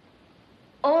anything.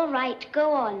 All right,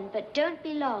 go on, but don't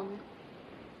be long.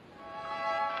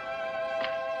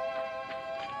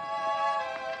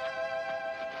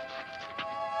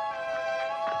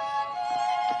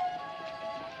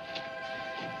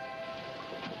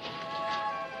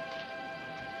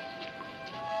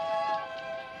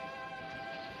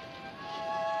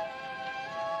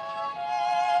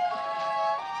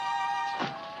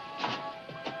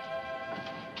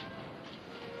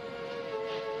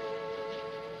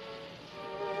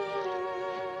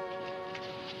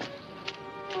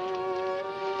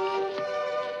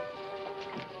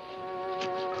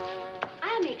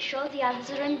 Sure the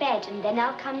others are in bed, and then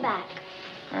I'll come back.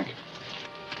 Thank you.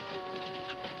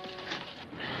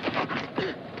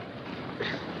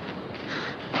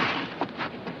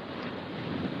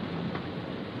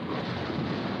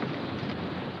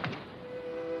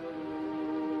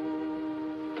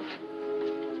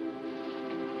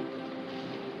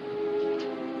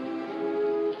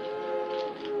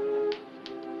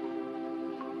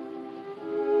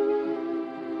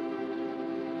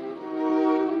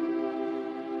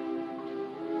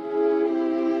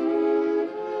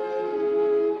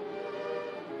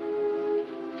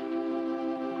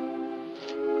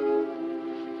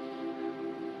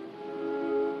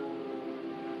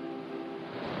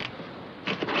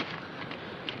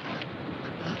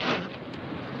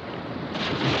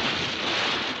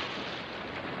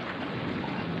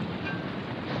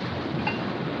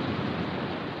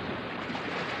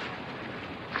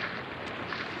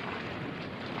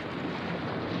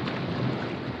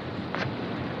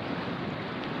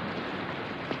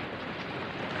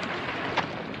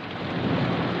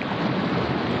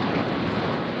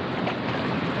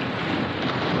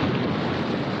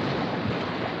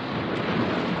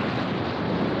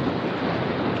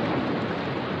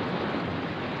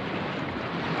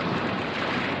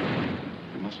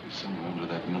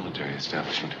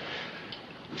 Establishment.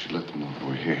 We should let them know that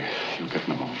we're here. You'll get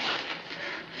pneumonia.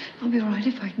 I'll be all right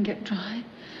if I can get dry.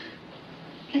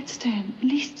 Let's stay in, at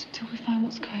least until we find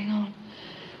what's going on.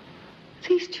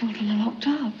 These children are locked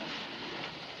up.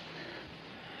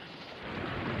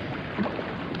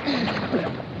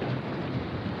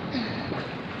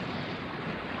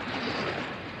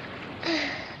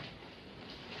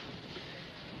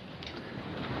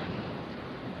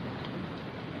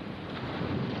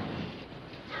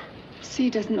 The sea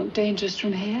doesn't look dangerous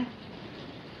from here.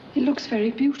 It looks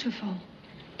very beautiful.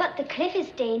 But the cliff is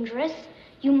dangerous.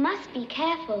 You must be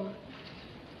careful.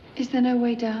 Is there no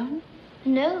way down?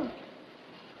 No.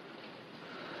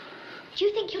 Do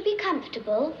you think you'll be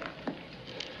comfortable?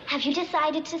 Have you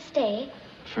decided to stay?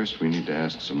 First, we need to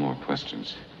ask some more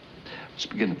questions. Let's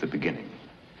begin at the beginning.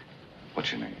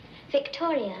 What's your name?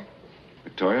 Victoria.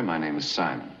 Victoria, my name is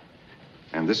Simon.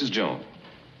 And this is Joan.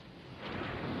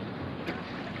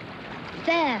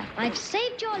 There, I've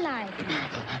saved your life.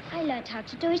 I learnt how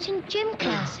to do it in gym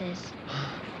classes.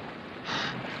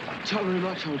 Thank you very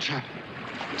much, old chap.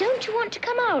 Don't you want to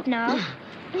come out now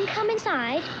and come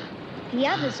inside? The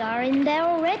others are in there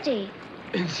already.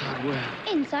 Inside where?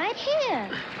 Inside here.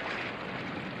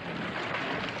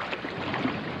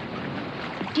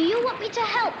 Do you want me to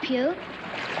help you?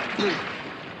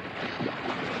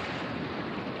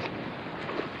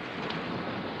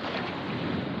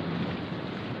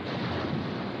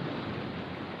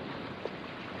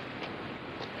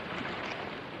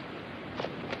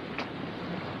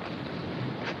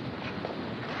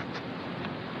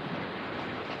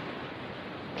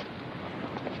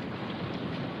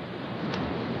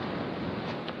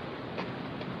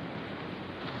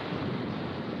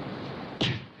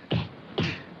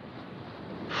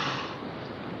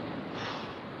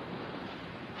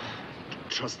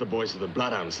 Trust the boys of the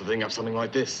Bloodhounds to think up something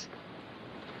like this.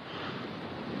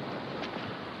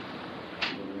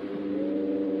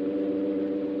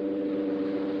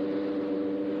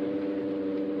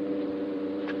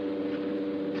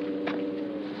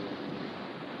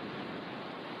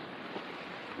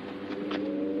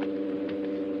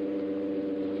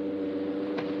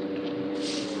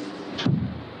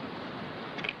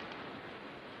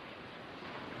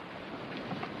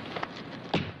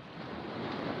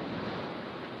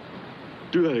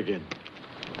 Do that again.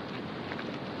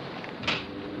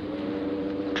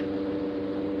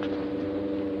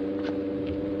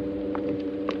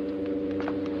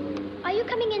 Are you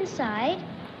coming inside?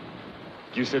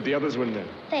 You said the others were in there.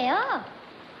 They are.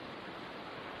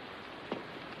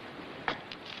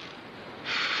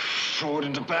 Forward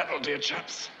into battle, dear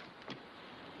chaps.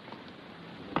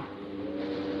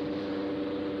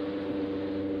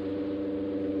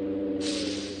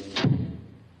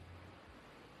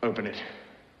 Open it.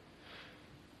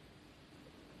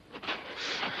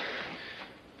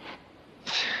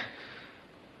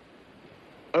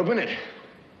 Open it.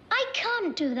 I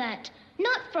can't do that.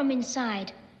 Not from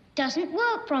inside. Doesn't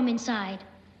work from inside.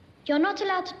 You're not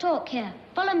allowed to talk here.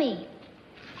 Follow me.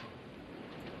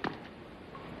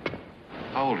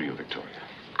 How old are you, Victoria?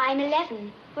 I'm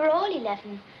 11. We're all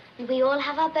 11. And we all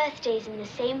have our birthdays in the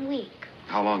same week.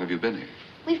 How long have you been here?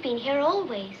 We've been here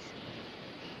always.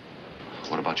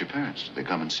 What about your parents? Did they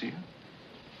come and see you?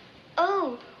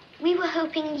 Oh, we were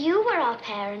hoping you were our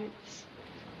parents.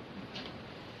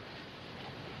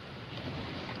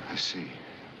 I see.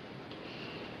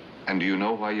 And do you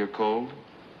know why you're cold?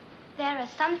 There are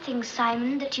some things,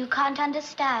 Simon, that you can't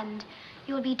understand.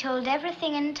 You'll be told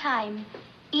everything in time.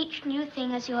 Each new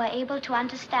thing as you are able to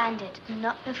understand it, and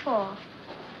not before.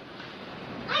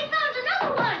 I found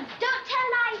another one! Don't tell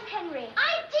lies, Henry.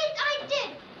 I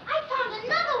did! I found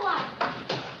another one!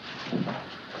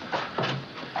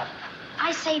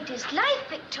 I saved his life,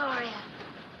 Victoria.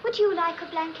 Would you like a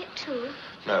blanket, too?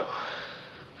 No.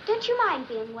 Don't you mind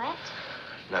being wet?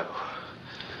 No.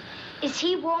 Is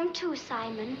he warm, too,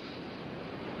 Simon?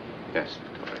 Yes,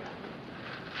 Victoria.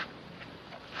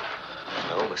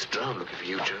 I almost drowned looking for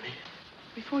you, Johnny.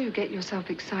 Before you get yourself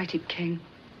excited, King,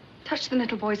 touch the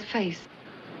little boy's face.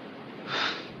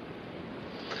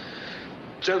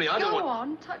 Johnny, I don't want... Go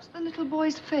on, touch the little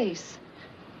boy's face.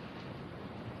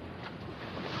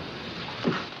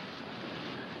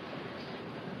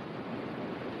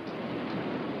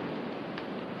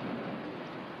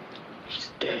 He's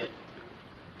dead.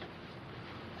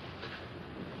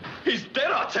 He's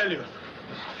dead, I tell you.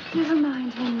 Never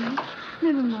mind, Henry.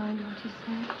 Never mind what he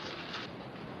said.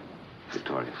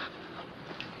 Victoria,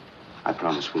 I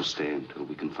promise we'll stay until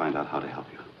we can find out how to help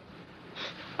you.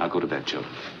 Now go to bed,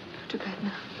 children. Go to bed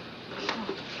now.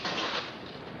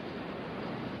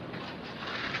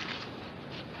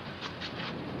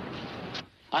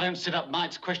 I don't sit up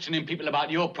nights questioning people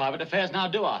about your private affairs now,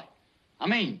 do I? I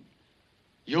mean,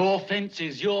 your fence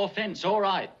is your fence, all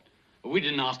right. But we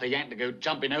didn't ask the Yank to go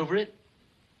jumping over it.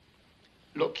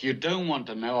 Look, you don't want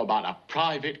to know about a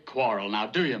private quarrel now,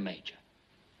 do you, Major?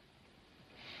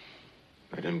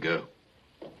 Let him go.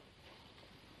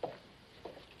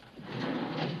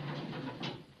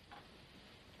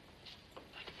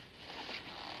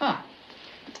 Ah.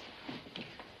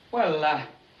 Well,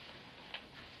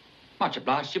 much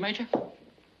obliged to you, Major.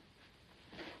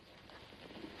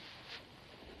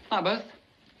 Hi, both.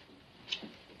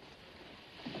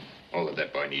 All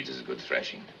that boy needs is a good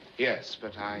thrashing. Yes,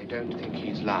 but I don't think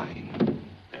he's lying.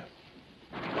 No.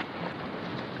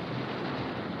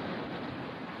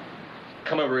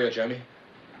 Come over here, Johnny.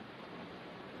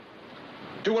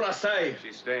 Do what I say.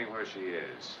 She's staying where she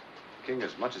is. King,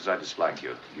 as much as I dislike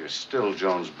you, you're still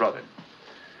Joan's brother.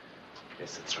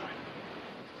 Yes, that's right.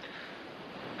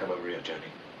 Come over here,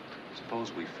 Johnny.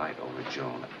 Suppose we fight over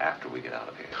Joan after we get out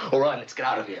of here. All right, let's get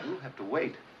out of here. You'll have to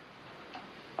wait.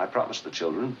 I promised the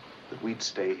children that we'd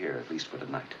stay here, at least for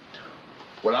tonight.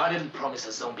 Well, I didn't promise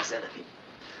the zombies anything.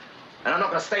 And I'm not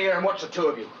going to stay here and watch the two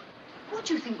of you. What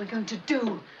do you think we're going to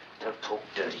do? Don't talk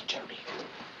dirty, Johnny.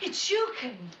 It's you,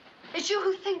 King. It's you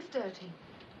who thinks dirty.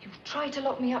 You've tried to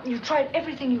lock me up and you've tried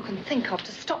everything you can think of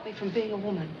to stop me from being a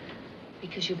woman.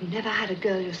 Because you've never had a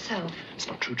girl yourself. It's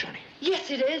not true, Johnny. Yes,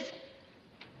 it is.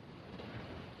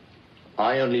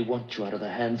 I only want you out of the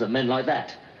hands of men like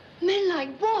that. Men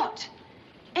like what?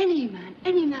 Any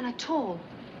man at all.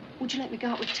 Would you let me go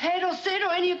out with Ted or Sid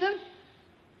or any of them?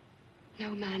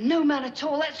 No man at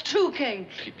all. That's true, King.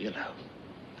 Leave me alone.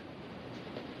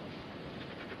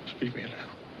 Leave me alone.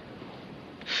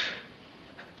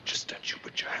 Just don't you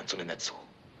put your hands on him, that's all.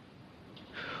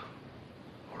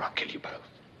 Or I'll kill you both.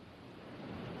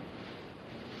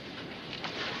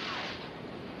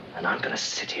 And I'm gonna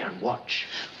sit here and watch.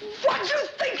 What do you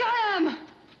think I am?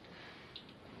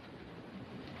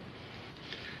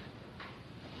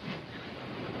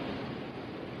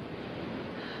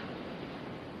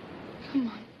 Come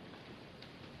on.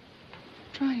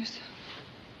 Try yourself.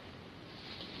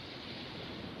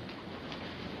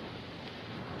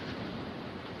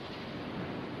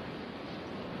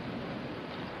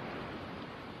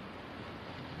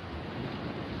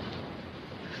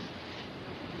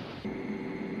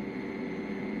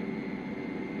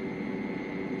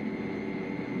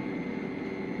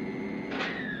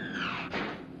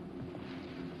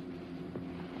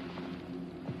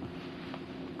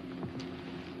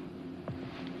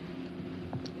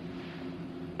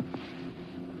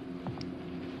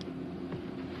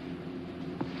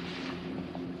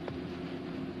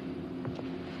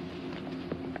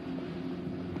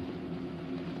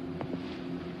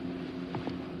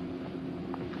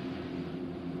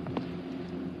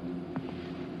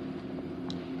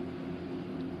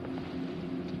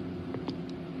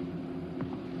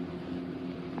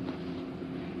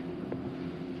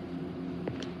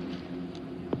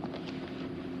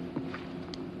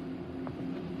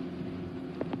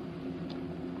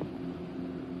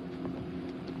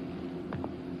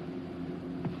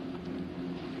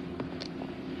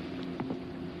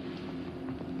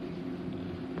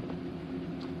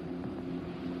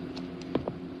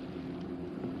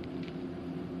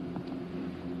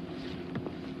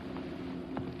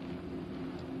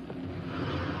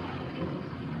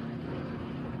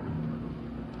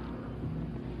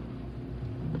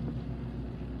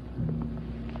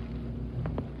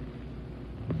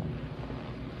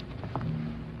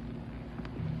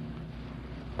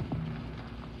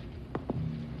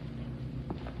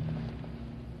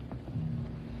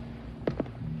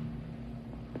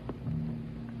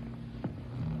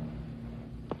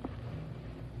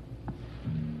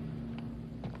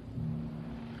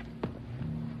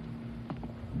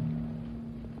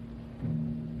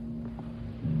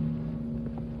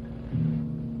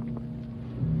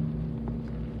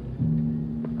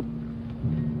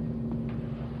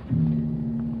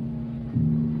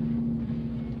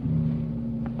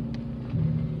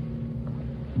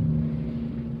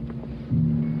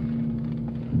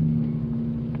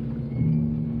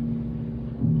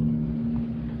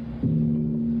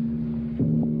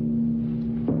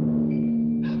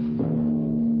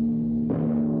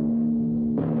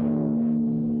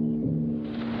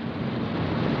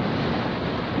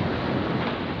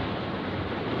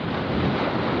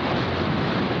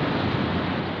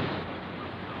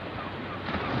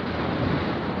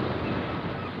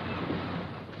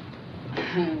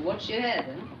 What's your head,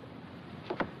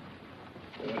 huh?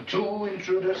 There were 2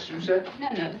 intruders, you said?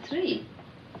 No, 3.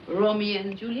 Romeo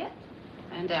and Juliet.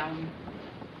 And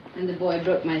the boy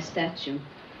broke my statue.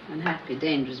 Unhappy,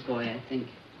 dangerous boy, I think.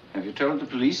 Have you told the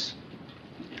police?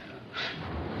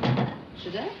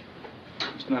 Should I?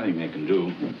 There's nothing they can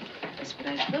do. That's what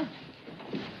I thought.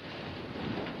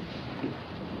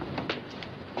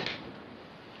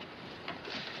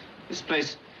 This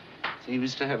place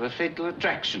seems to have a fatal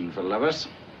attraction for lovers.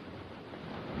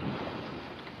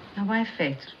 Now, why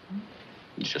fatal?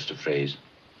 It's just a phrase.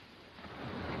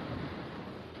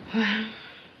 Well,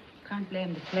 can't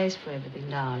blame the place for everything,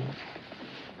 darling.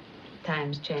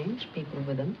 Times change, people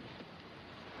with them.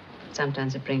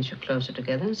 Sometimes it brings you closer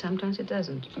together, and sometimes it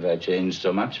doesn't. Have I changed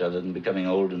so much other than becoming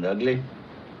old and ugly?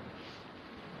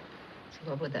 So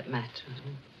what would that matter?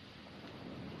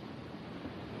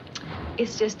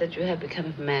 It's just that you have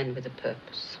become a man with a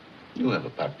purpose. You have a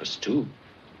purpose, too.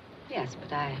 Yes,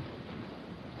 but I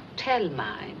tell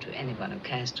mine to anyone who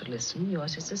cares to listen.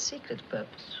 Yours is a secret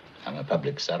purpose. I'm a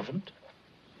public servant.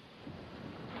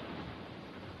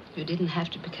 You didn't have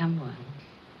to become one.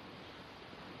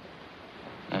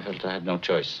 I felt I had no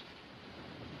choice.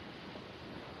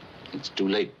 It's too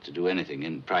late to do anything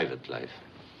in private life.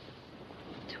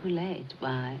 Too late?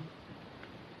 Why?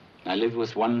 I live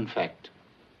with one fact.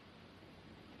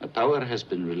 A power has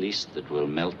been released that will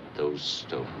melt those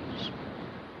stones.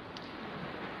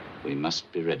 We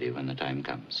must be ready when the time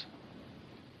comes.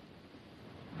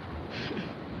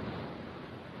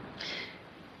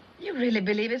 You really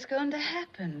believe it's going to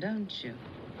happen, don't you?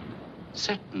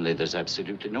 Certainly, there's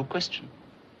absolutely no question.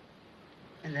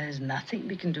 And there's nothing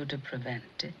we can do to prevent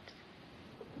it.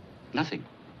 Nothing.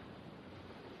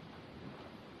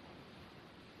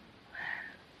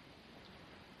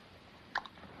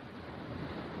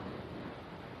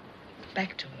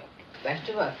 Back to work. Back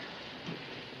to work.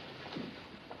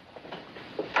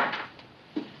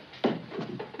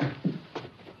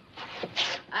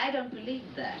 I don't believe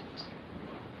that.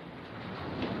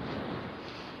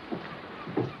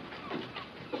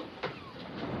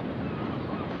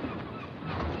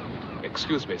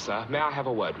 Excuse me, sir. May I have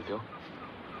a word with you?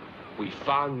 We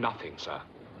found nothing, sir.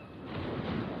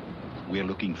 We're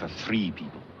looking for 3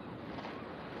 people.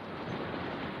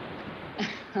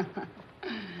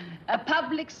 A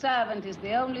public servant is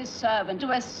the only servant who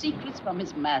has secrets from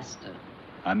his master.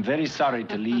 I'm very sorry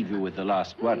to leave you with the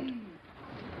last word.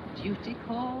 Duty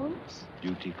calls?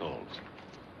 Duty calls.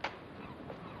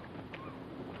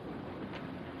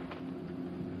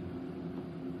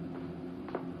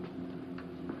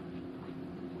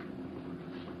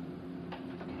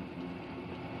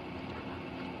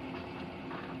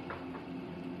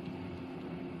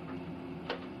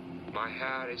 My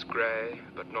hair is grey,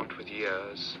 but not with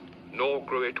years, nor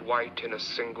grew it white in a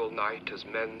single night as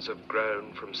men's have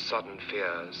grown from sudden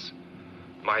fears.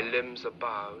 My limbs are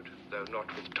bowed, though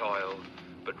not with toil,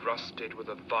 but rusted with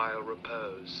a vile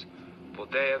repose, for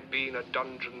they have been a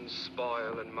dungeon's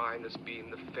spoil, and mine has been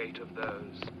the fate of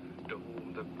those to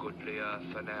whom the goodly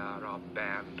earth and air are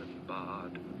banned and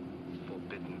barred,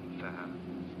 forbidden fair.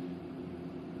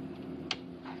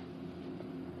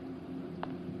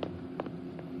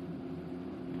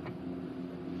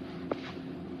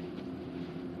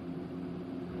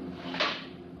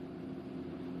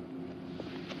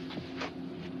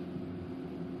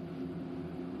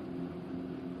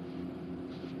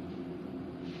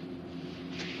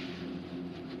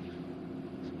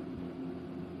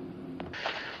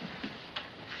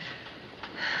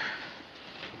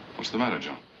 What's the matter,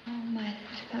 Joan? Oh, my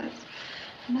head hurts.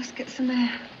 I must get some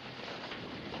air.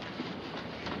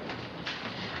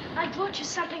 I brought you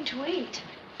something to eat.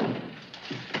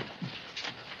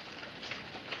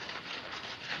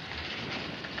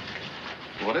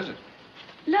 What is it?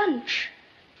 Lunch.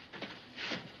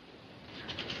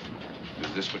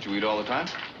 Is this what you eat all the time?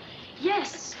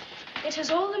 Yes. It has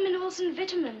all the minerals and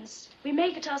vitamins. We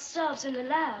make it ourselves in the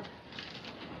lab.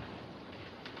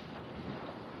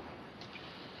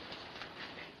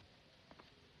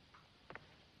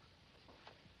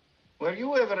 Were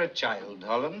you ever a child,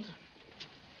 Holland?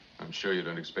 I'm sure you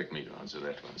don't expect me to answer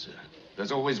that one, sir.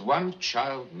 There's always one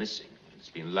child missing. It's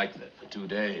been like that for 2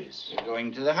 days. You're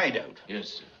going to the hideout?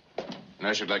 Yes, sir. And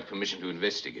I should like permission to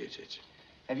investigate it.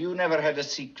 Have you never had a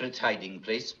secret hiding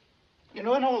place? You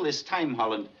know, in all this time,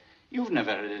 Holland, you've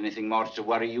never had anything more to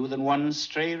worry you than one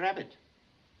stray rabbit.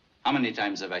 How many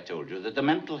times have I told you that the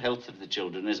mental health of the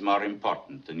children is more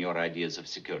important than your ideas of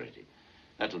security?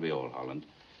 That'll be all, Holland.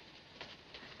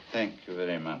 Thank you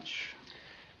very much.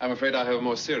 I'm afraid I have a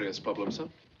more serious problem, sir.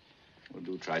 Well,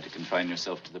 do try to confine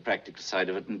yourself to the practical side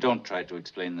of it, and don't try to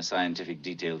explain the scientific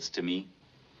details to me.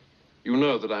 You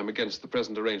know that I'm against the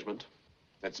present arrangement.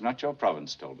 That's not your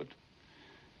province, Talbot.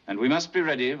 And we must be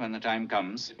ready when the time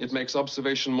comes. It makes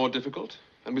observation more difficult,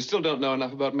 and we still don't know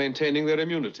enough about maintaining their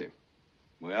immunity.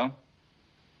 Well?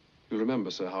 You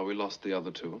remember, sir, how we lost the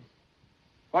other two?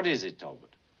 What is it, Talbot?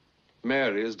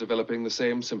 Mary is developing the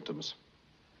same symptoms.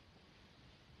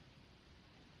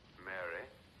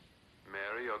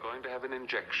 Mary, you're going to have an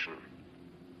injection.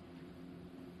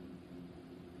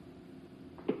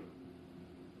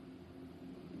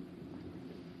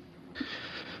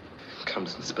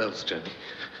 Comes in spells, Johnny.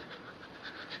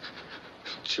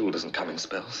 Jewel doesn't come in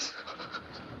spells.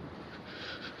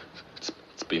 It's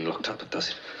been locked up, does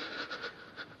it?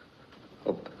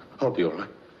 I'll be all right.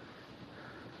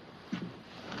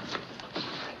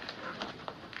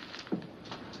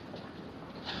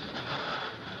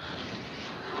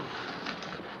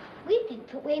 We think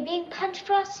that we're being punished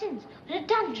for our sins in a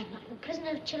dungeon like the prison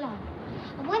of Geelong.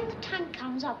 And when the time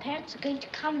comes, our parents are going to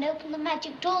come and open the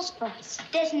magic doors for us.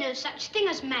 There's no such thing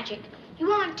as magic.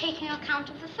 You aren't taking account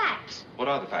of the facts. What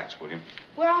are the facts, William?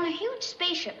 We're on a huge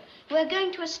spaceship. We're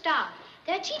going to a star.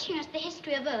 They're teaching us the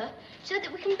history of Earth so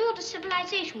that we can build a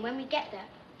civilization when we get there.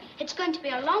 It's going to be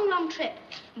a long, long trip.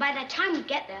 By the time we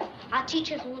get there, our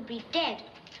teachers will be dead.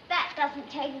 That doesn't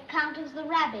take account of the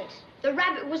rabbit. The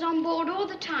rabbit was on board all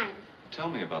the time. Tell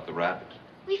me about the rabbit.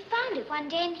 We found it one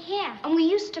day in here. And we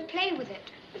used to play with it.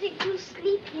 But it grew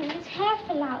sleepy and his hair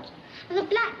fell out. And the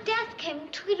Black Death came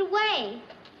and took it away.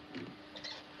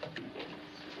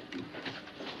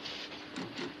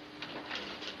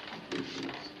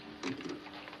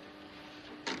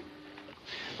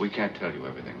 We can't tell you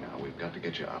everything now. We've got to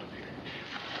get you out of here.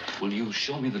 Will you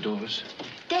show me the doors?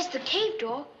 There's the cave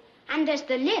door, and there's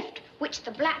the lift, which the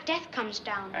Black Death comes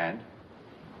down. And?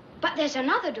 But there's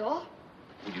another door.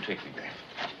 Will you take me there?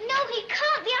 No, he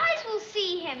can't. The eyes will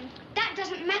see him. That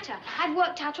doesn't matter. I've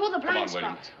worked out all the blind Come on,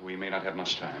 William. spots. We may not have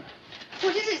much time.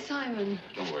 What is it, Simon?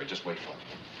 Don't worry, just wait for it.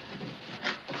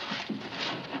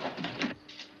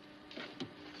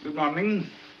 Good morning.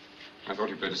 I thought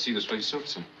you'd better see this place soaked,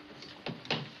 sir.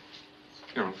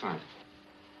 Here, I'm fine.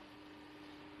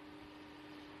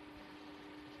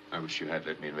 I wish you had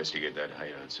let me investigate that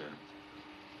hideout, sir.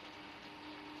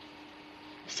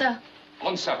 Sir.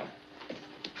 On 7.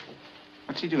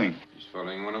 What's he doing? He's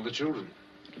following one of the children.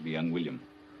 It'll be young William.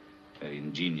 Very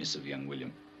ingenious of young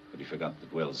William. But he forgot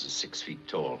that Wells is 6 feet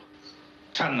tall.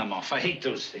 Turn them off. I hate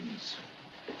those things.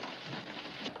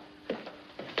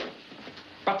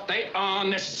 But they are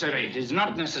necessary. It is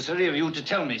not necessary of you to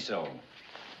tell me so.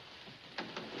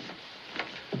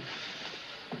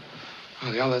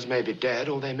 Well, the others may be dead,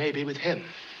 or they may be with him.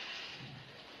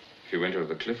 If he went over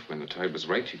the cliff when the tide was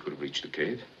right, he could have reached the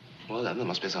cave. Well, then there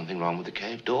must be something wrong with the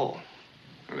cave door.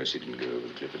 Unless he didn't go over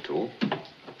the cliff at all.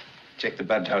 Check the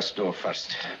badhouse door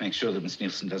first. Make sure that Miss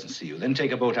Neilson doesn't see you. Then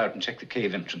take a boat out and check the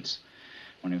cave entrance.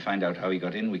 When we find out how he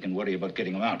got in, we can worry about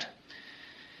getting him out.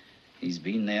 He's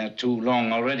been there too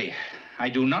long already. I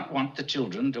do not want the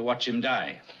children to watch him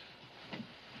die.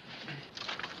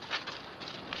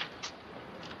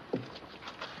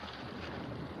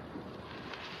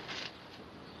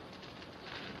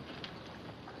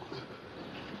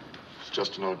 It's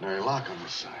just an ordinary lock on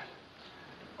this side.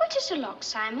 What is a lock,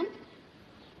 Simon?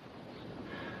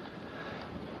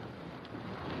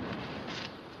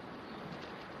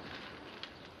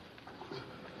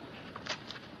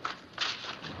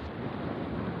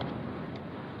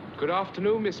 Good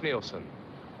afternoon, Miss Neilson.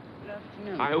 Good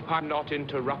afternoon. I hope I'm not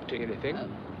interrupting anything. Oh,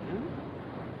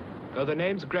 no? The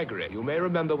name's Gregory. You may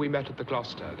remember we met at the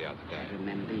Gloucester the other day. I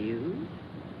remember you.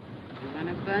 You're one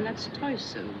of Bernard's toy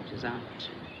soldiers, aren't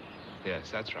you? Yes,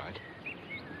 that's right.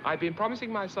 I've been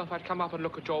promising myself I'd come up and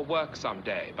look at your work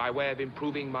someday by way of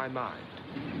improving my mind.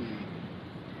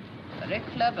 Very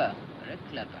clever, very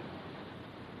clever.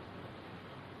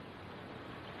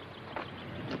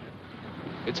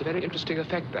 It's a very interesting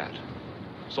effect, that.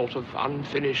 Sort of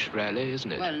unfinished, really,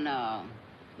 isn't it? Well, now,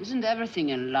 isn't everything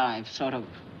in life sort of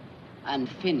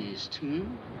unfinished,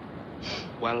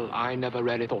 Well, I never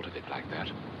really thought of it like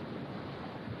that.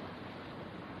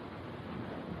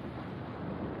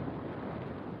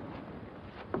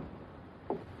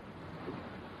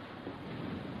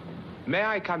 May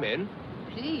I come in?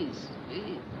 Please,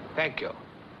 please. Thank you.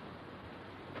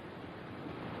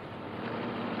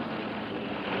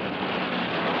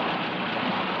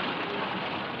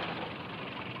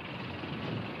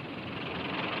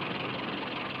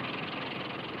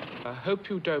 I hope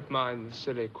you don't mind the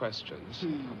silly questions.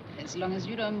 As long as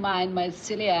you don't mind my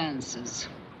silly answers.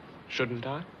 Shouldn't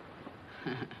I?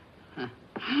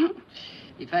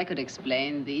 If I could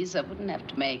explain these, I wouldn't have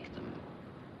to make them.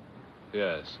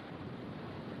 Yes.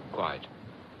 Quiet.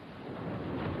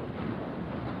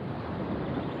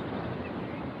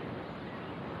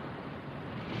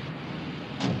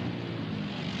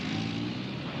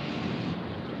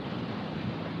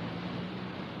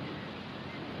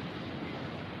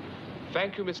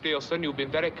 Thank you, Miss Neilson. You've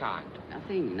been very kind.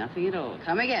 Nothing at all.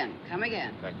 Come again.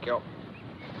 Thank you.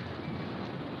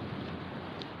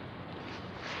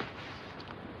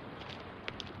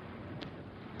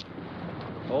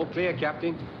 All clear,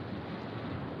 Captain.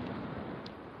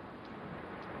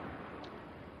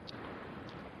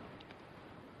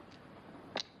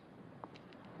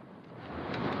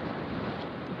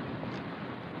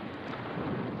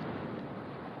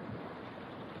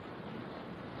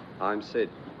 I'm Sid.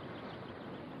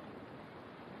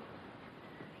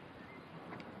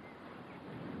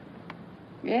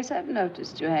 Yes, I've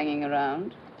noticed you hanging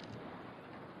around.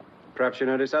 Perhaps you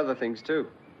notice other things, too.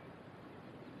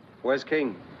 Where's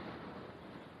King?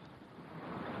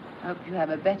 Hope you have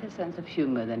a better sense of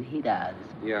humor than he does.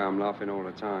 Yeah, I'm laughing all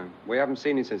the time. We haven't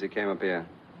seen him since he came up here.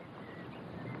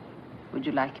 Would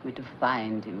you like me to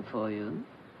find him for you?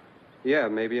 Yeah,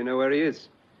 maybe you know where he is.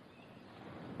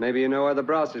 Maybe you know where the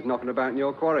brass is knocking about in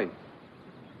your quarry.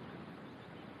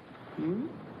 Hmm?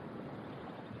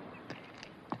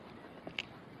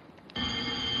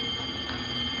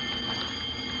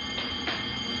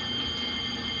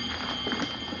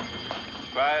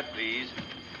 Quiet, please.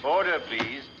 Order,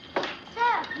 please.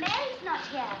 Sir, Mary's not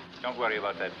here. Don't worry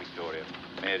about that, Victoria.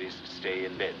 Mary's to stay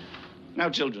in bed. Now,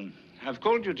 children, I've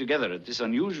called you together at this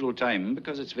unusual time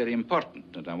because it's very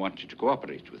important, and I want you to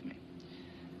cooperate with me.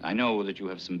 I know that you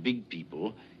have some big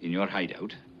people in your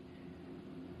hideout.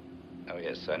 Oh,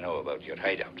 yes, I know about your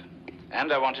hideout.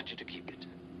 And I wanted you to keep it.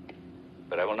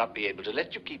 But I will not be able to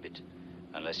let you keep it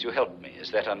unless you help me.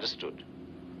 Is that understood?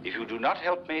 If you do not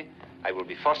help me, I will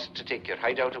be forced to take your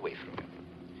hideout away from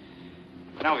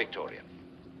you. Now, Victoria,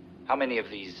 how many of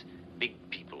these big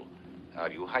people are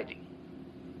you hiding?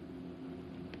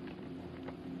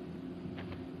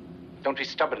 Don't be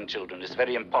stubborn, children. It's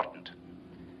very important.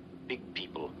 Big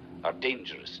people are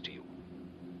dangerous to you.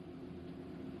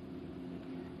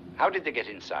 How did they get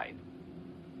inside?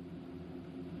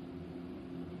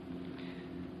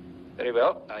 Very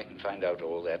well, I can find out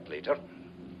all that later.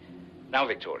 Now,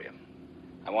 Victoria,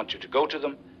 I want you to go to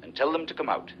them and tell them to come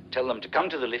out. Tell them to come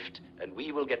to the lift, and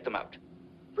we will get them out.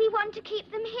 We want to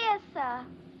keep them here, sir.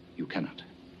 You cannot.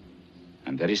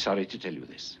 I'm very sorry to tell you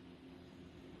this.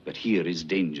 But here is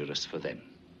dangerous for them.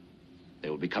 They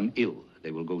will become ill. They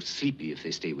will go sleepy if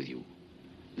they stay with you.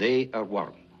 They are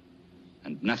warm,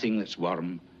 and nothing that's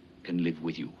warm can live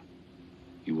with you.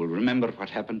 You will remember what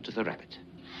happened to the rabbit.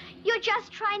 You're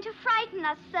just trying to frighten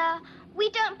us, sir. We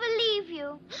don't believe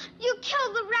you. You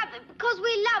killed the rabbit because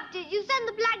we loved it. You sent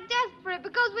the Black Death for it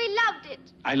because we loved it.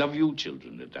 I love you,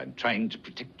 children, and I'm trying to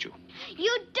protect you.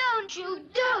 You don't. You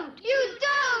don't. You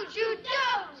don't. You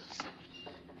don't.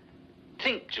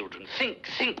 Think, children, think,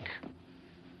 think.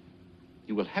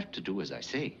 You will have to do as I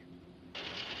say.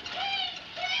 Carey,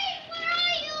 where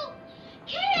are you?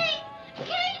 Carey!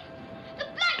 The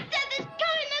Black Death is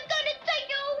coming. They're going to take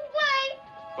you away.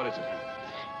 What is it?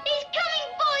 He's coming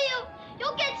for you.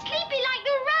 You'll get sleepy like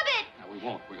the rabbit. No, we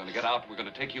won't. We're going to get out. We're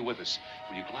going to take you with us.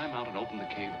 Will you climb out and open the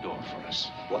cave door for us?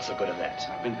 What's the good of that?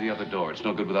 I've been to the other door. It's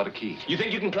no good without a key. You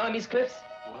think you can climb these cliffs?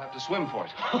 We'll have to swim for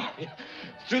it.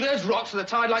 Through those rocks with a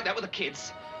tide like that with the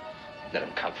kids? Let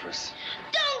them come for us.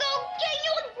 Don't go,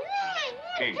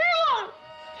 King. King,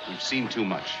 we've seen too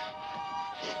much.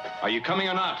 Are you coming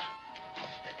or not?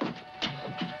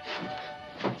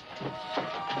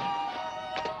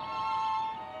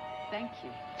 Thank you.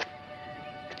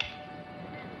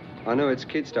 I know it's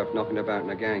kid stuff knocking about in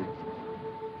a gang.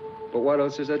 But what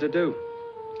else is there to do?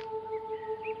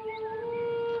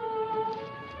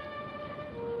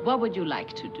 What would you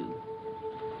like to do?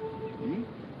 Hmm?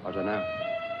 I don't know.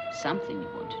 Something you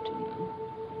want to do, no?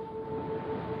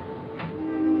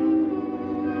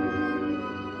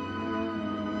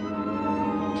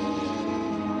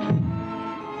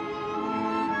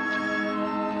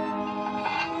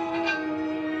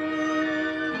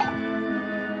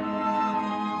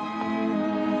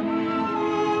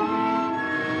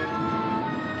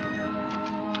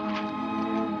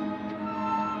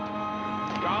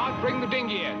 Guard, bring the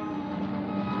dinghy in.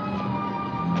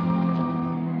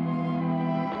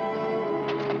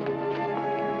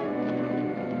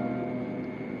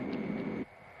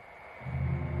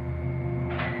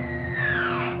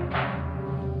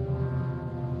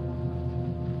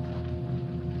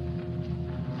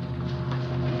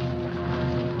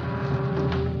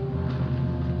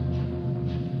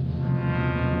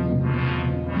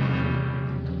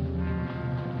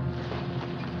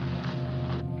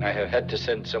 I have had to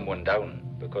send someone down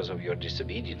because of your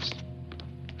disobedience.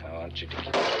 I want you to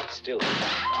keep quite still. Stay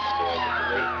out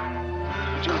of the way.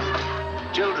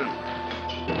 Children,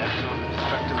 that sort of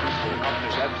destructiveness will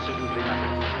accomplish absolutely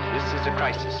nothing. This is a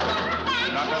crisis. You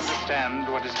do not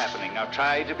understand what is happening. Now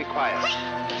try to be quiet.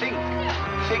 Think.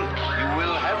 Think. You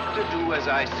will have to do as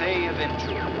I say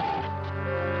eventually.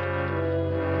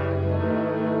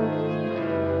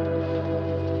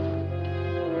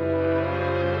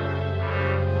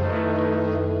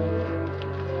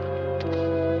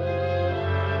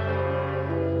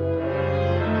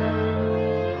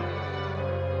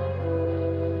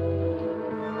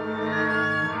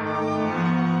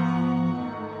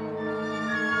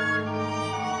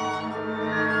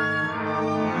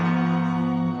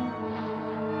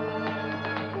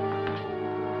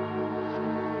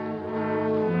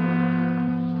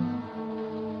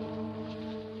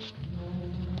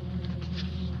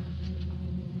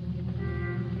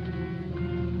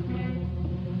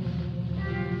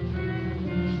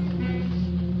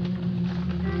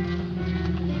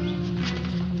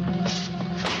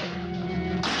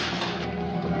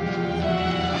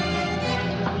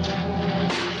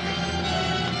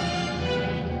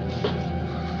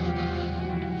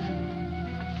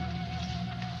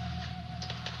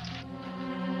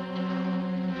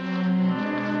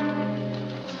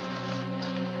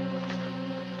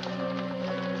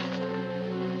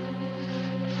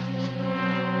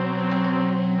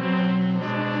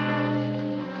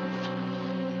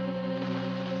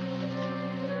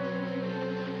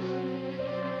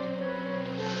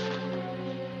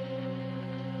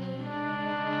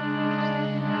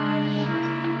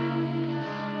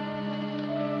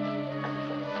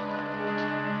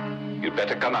 You'd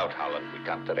better come out, Holland. We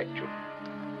can't direct you.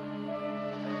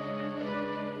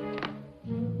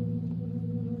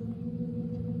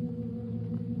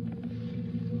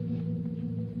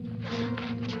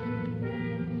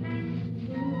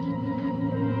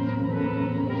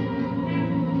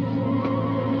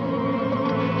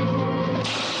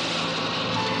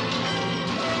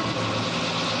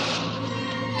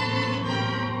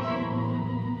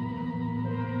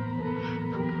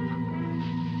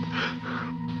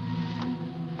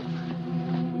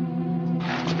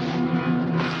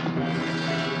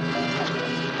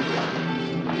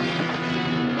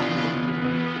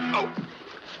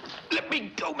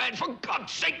 For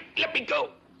God's sake, let me go.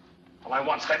 All I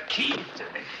want's that key.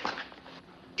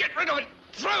 Get rid of it.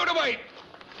 Throw it away.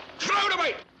 Throw it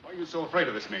away. Why are you so afraid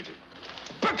of this, Major?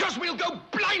 Because we'll go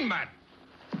blind, man.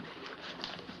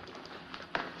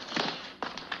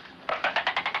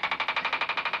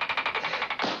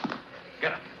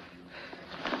 Get up.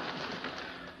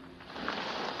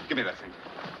 Give me that thing.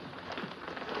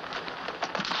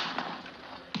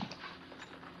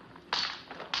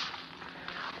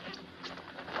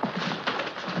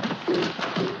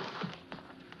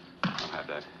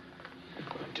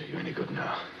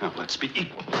 Now, let's be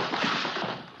equal.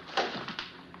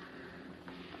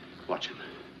 Watch him.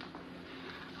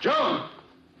 Joan!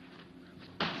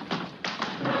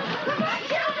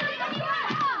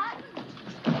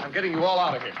 I'm getting you all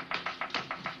out of here.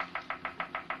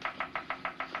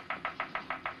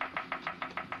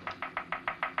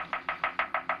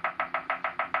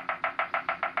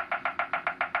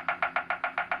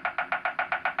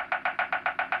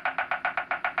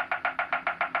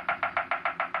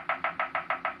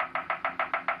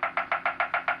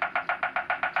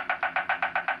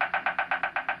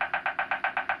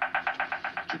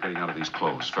 Getting out of these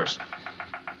clothes first.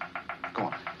 Go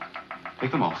on. Take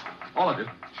them off. All of you.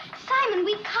 Simon,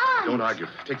 we can't. Don't argue.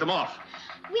 Take them off.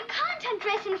 We can't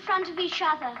undress in front of each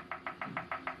other.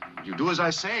 You do as I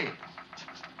say.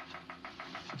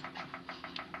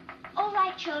 All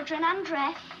right, children,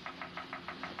 undress.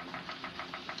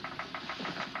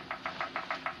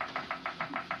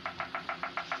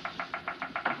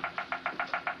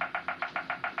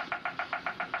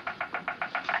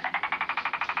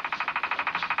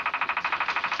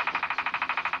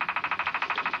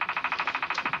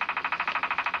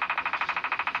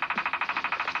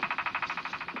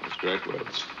 Right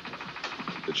words.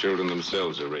 The children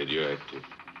themselves are radioactive.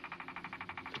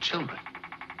 The children?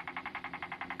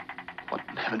 What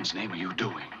in heaven's name are you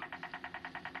doing?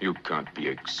 You can't be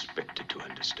expected to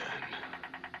understand.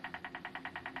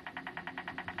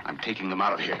 I'm taking them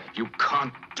out of here. You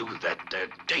can't do that. They're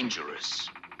dangerous.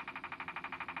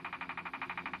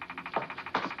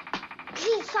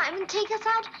 Please, Simon, take us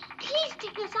out. Please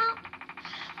take us out.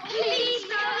 Please,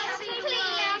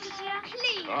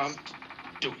 please. Can't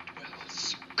do it,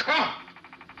 Wells. Come!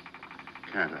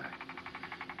 Can't I?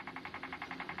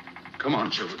 Come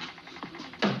on, children.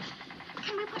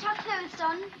 Can we put our clothes clothes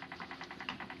on?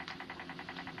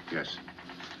 Yes.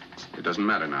 It doesn't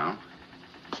matter now.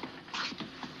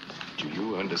 Do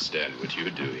you understand what you're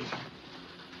doing?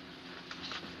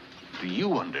 Do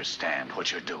you understand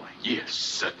what you're doing? Yes,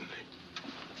 certainly.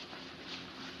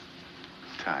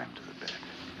 Time to the bed.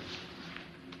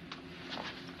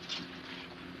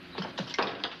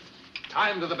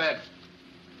 Time to the bed.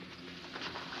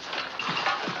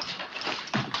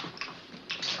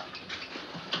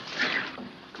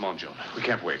 Come on, Joan. We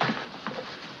can't wait.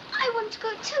 I want to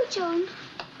go too, Joan.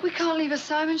 We can't leave her,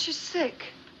 Simon. She's sick.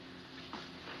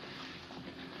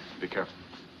 Be careful.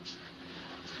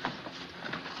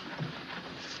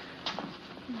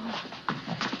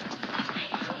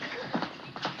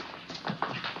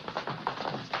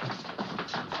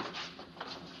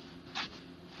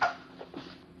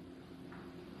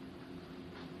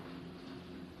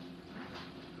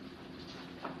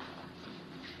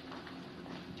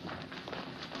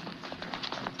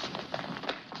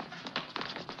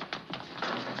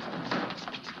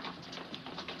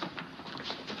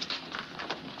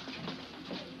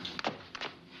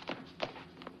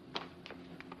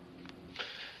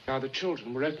 Now, the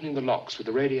children were opening the locks with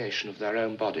the radiation of their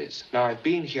own bodies. Now, I've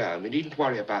been here, and we needn't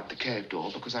worry about the cave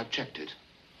door because I've checked it.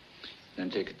 Then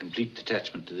take a complete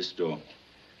detachment to this door.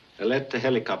 Alert the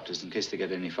helicopters in case they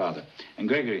get any farther. And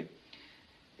Gregory,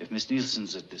 if Miss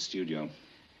Neilson's at the studio,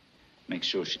 make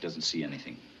sure she doesn't see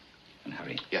anything. And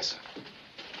hurry. Yes, sir.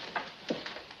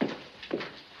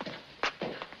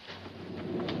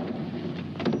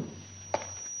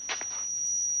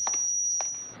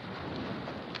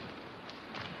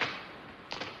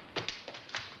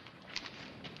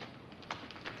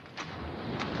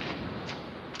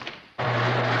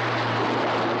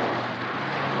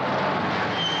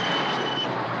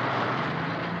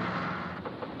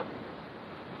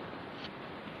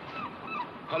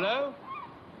 Hello?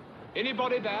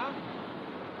 Anybody there?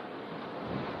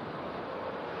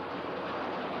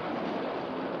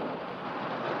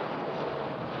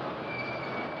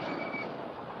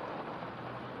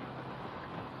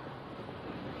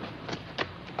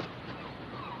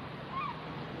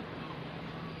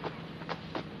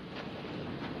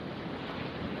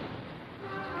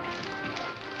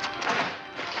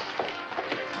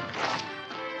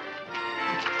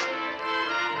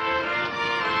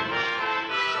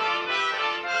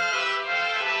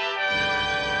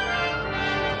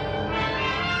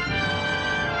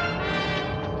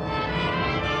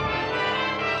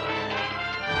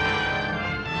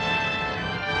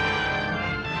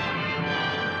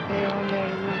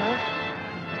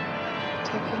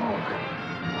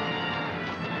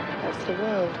 The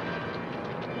world.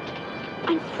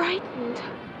 I'm frightened.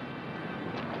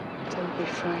 Don't be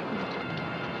frightened.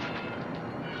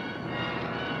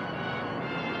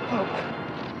 Look.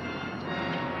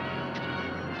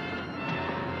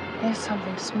 Here's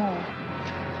something small.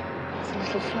 It's a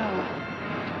little flower.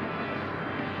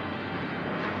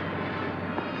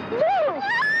 No!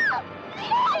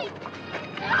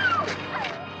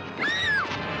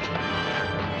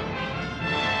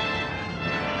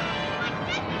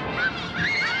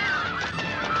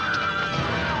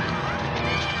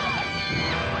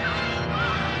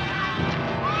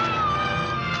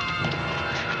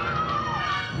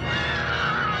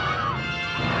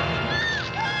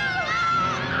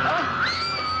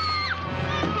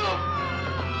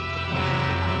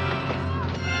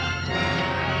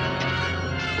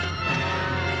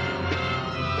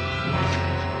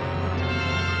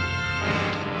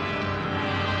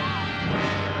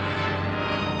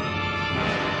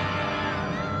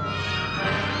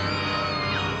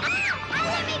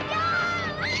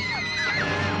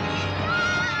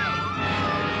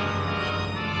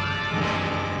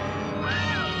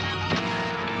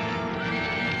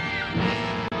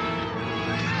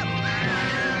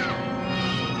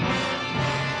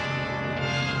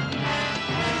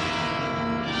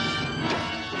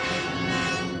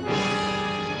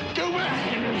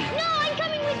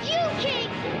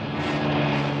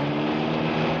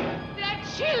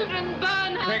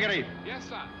 Gregory. Yes,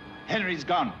 sir. Henry's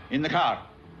gone. In the car.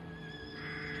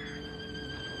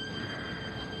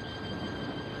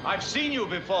 I've seen you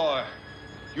before.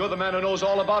 You're the man who knows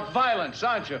all about violence,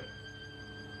 aren't you?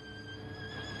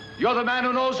 You're the man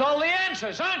who knows all the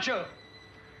answers, aren't you?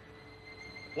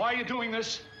 Why are you doing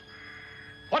this?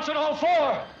 What's it all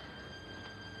for?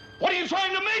 What are you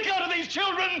trying to make out of these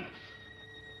children?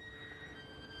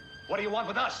 What do you want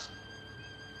with us?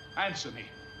 Answer me.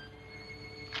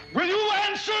 Will you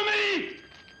answer me?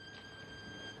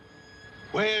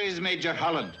 Where is Major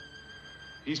Holland?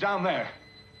 He's down there.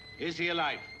 Is he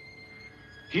alive?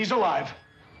 He's alive.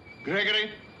 Gregory,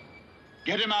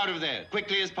 Get him out of there,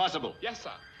 quickly as possible. Yes,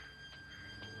 sir.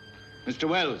 Mr.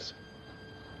 Wells,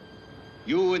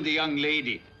 you and the young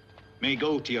lady may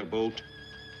go to your boat.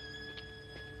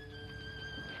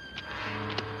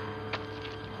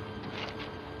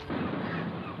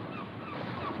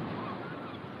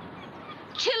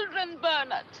 Children,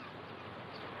 Bernard.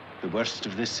 The worst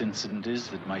of this incident is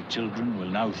that my children will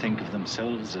now think of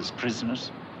themselves as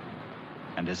prisoners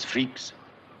and as freaks.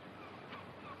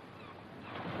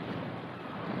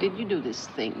 Did you do this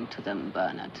thing to them,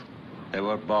 Bernard? They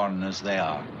were born as they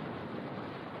are.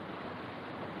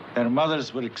 Their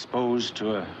mothers were exposed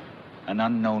to an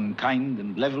unknown kind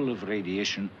and level of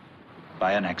radiation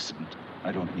by an accident.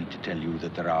 I don't need to tell you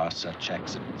that there are such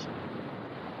accidents.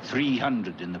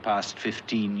 300 in the past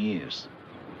 15 years.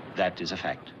 That is a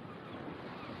fact.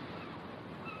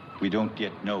 We don't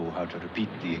yet know how to repeat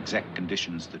the exact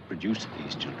conditions that produced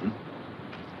these children.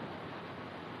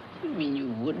 You mean you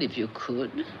would if you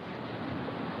could?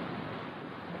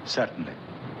 Certainly.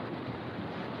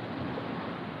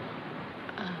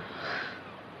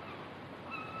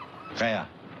 Freya.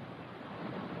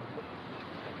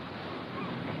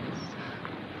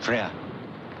 Freya.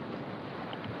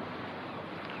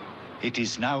 It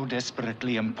is now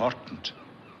desperately important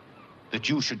that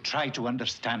you should try to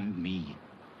understand me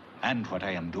and what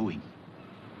I am doing.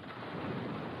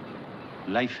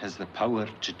 Life has the power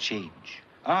to change.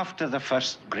 After the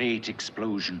first great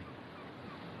explosion,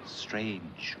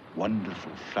 strange,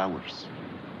 wonderful flowers,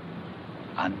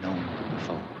 unknown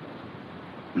before,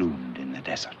 bloomed in the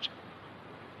desert.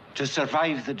 To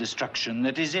survive the destruction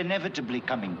that is inevitably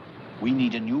coming, we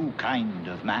need a new kind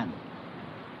of man.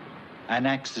 An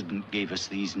accident gave us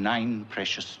these 9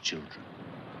 precious children.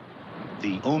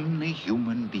 The only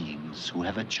human beings who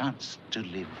have a chance to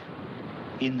live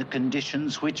in the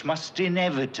conditions which must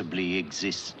inevitably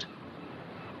exist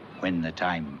when the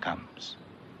time comes.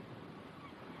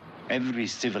 Every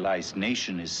civilized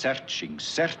nation is searching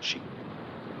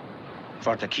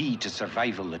for the key to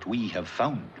survival that we have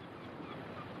found.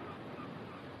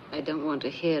 I don't want to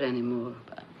hear any more.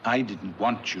 I didn't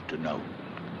want you to know.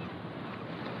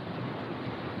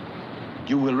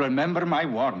 You will remember my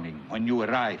warning when you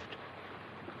arrived.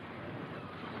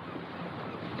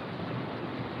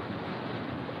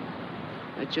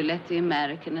 But you let the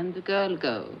American and the girl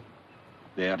go.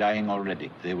 They are dying already.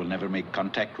 They will never make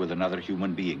contact with another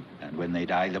human being. And when they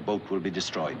die, the boat will be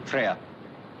destroyed. Freya,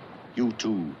 you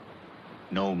too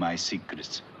know my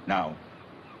secrets. Now,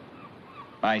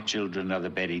 my children are the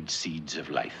buried seeds of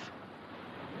life.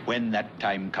 When that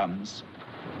time comes,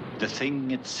 the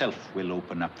thing itself will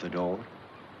open up the door,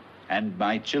 and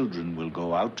my children will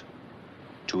go out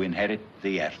to inherit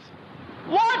the earth.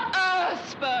 What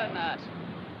earth, Bernard?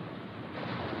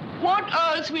 What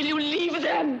earth will you leave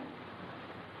them?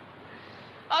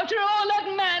 After all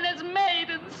that man has made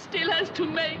and still has to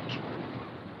make,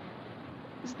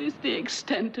 is this the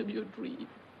extent of your dream?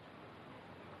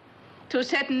 To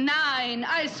set 9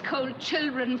 ice-cold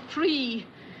children free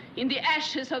in the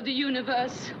ashes of the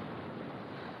universe?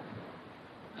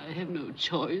 I have no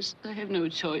choice. I have no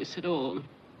choice at all.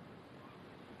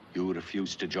 You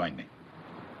refuse to join me.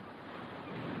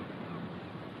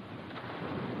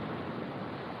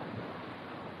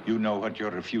 You know what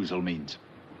your refusal means.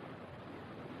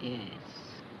 Yes.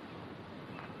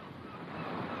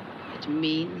 It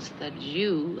means that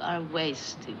you are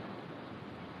wasting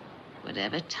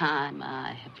whatever time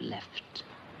I have left.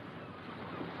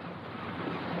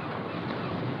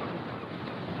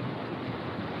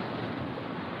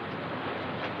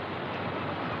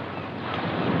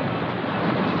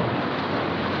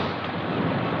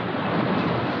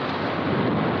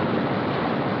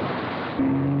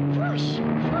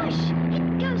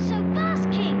 It goes so fast,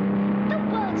 King. The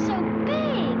world's so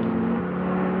big.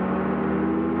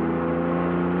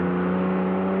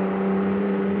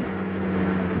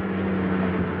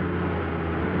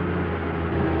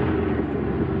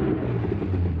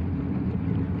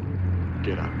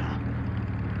 Get out now.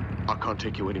 I can't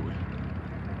take you anywhere.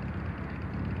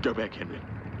 Go back, Henry.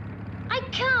 I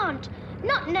can't.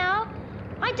 Not now.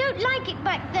 I don't like it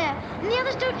back there, and the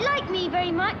others don't like me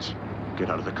very much. Get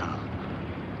out of the car.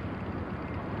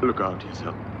 Look out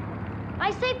yourself. I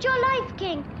saved your life,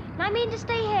 King, and I mean to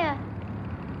stay here.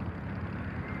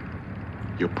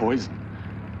 You're poison.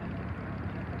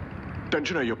 Don't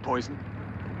you know you're poison?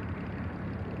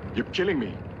 You're killing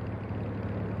me.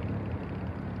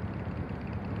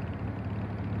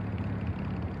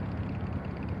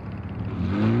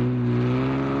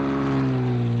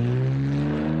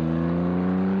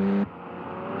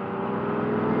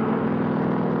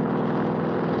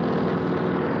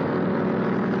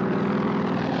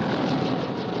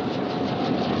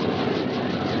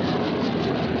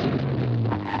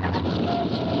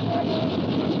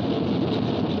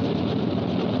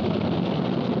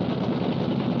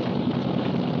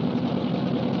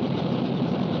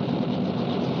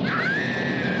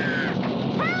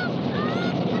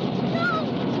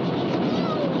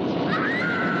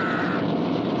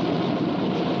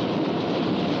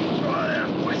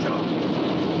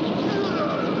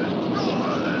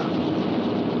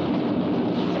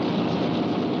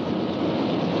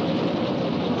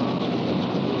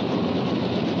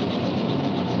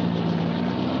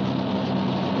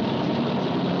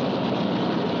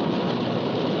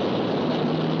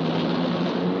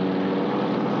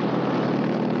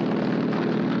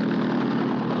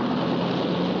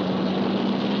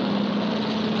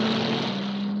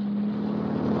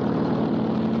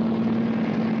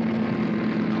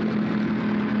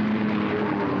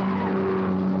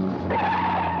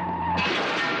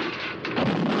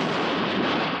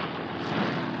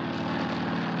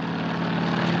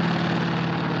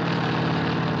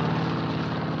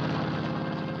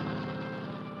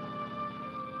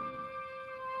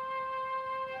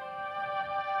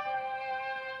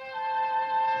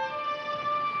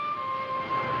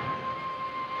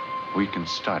 We can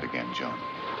start again, Joan.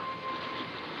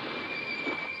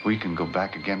 We can go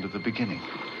back again to the beginning.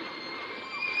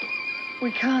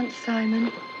 We can't,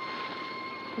 Simon.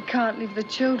 We can't leave the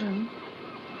children.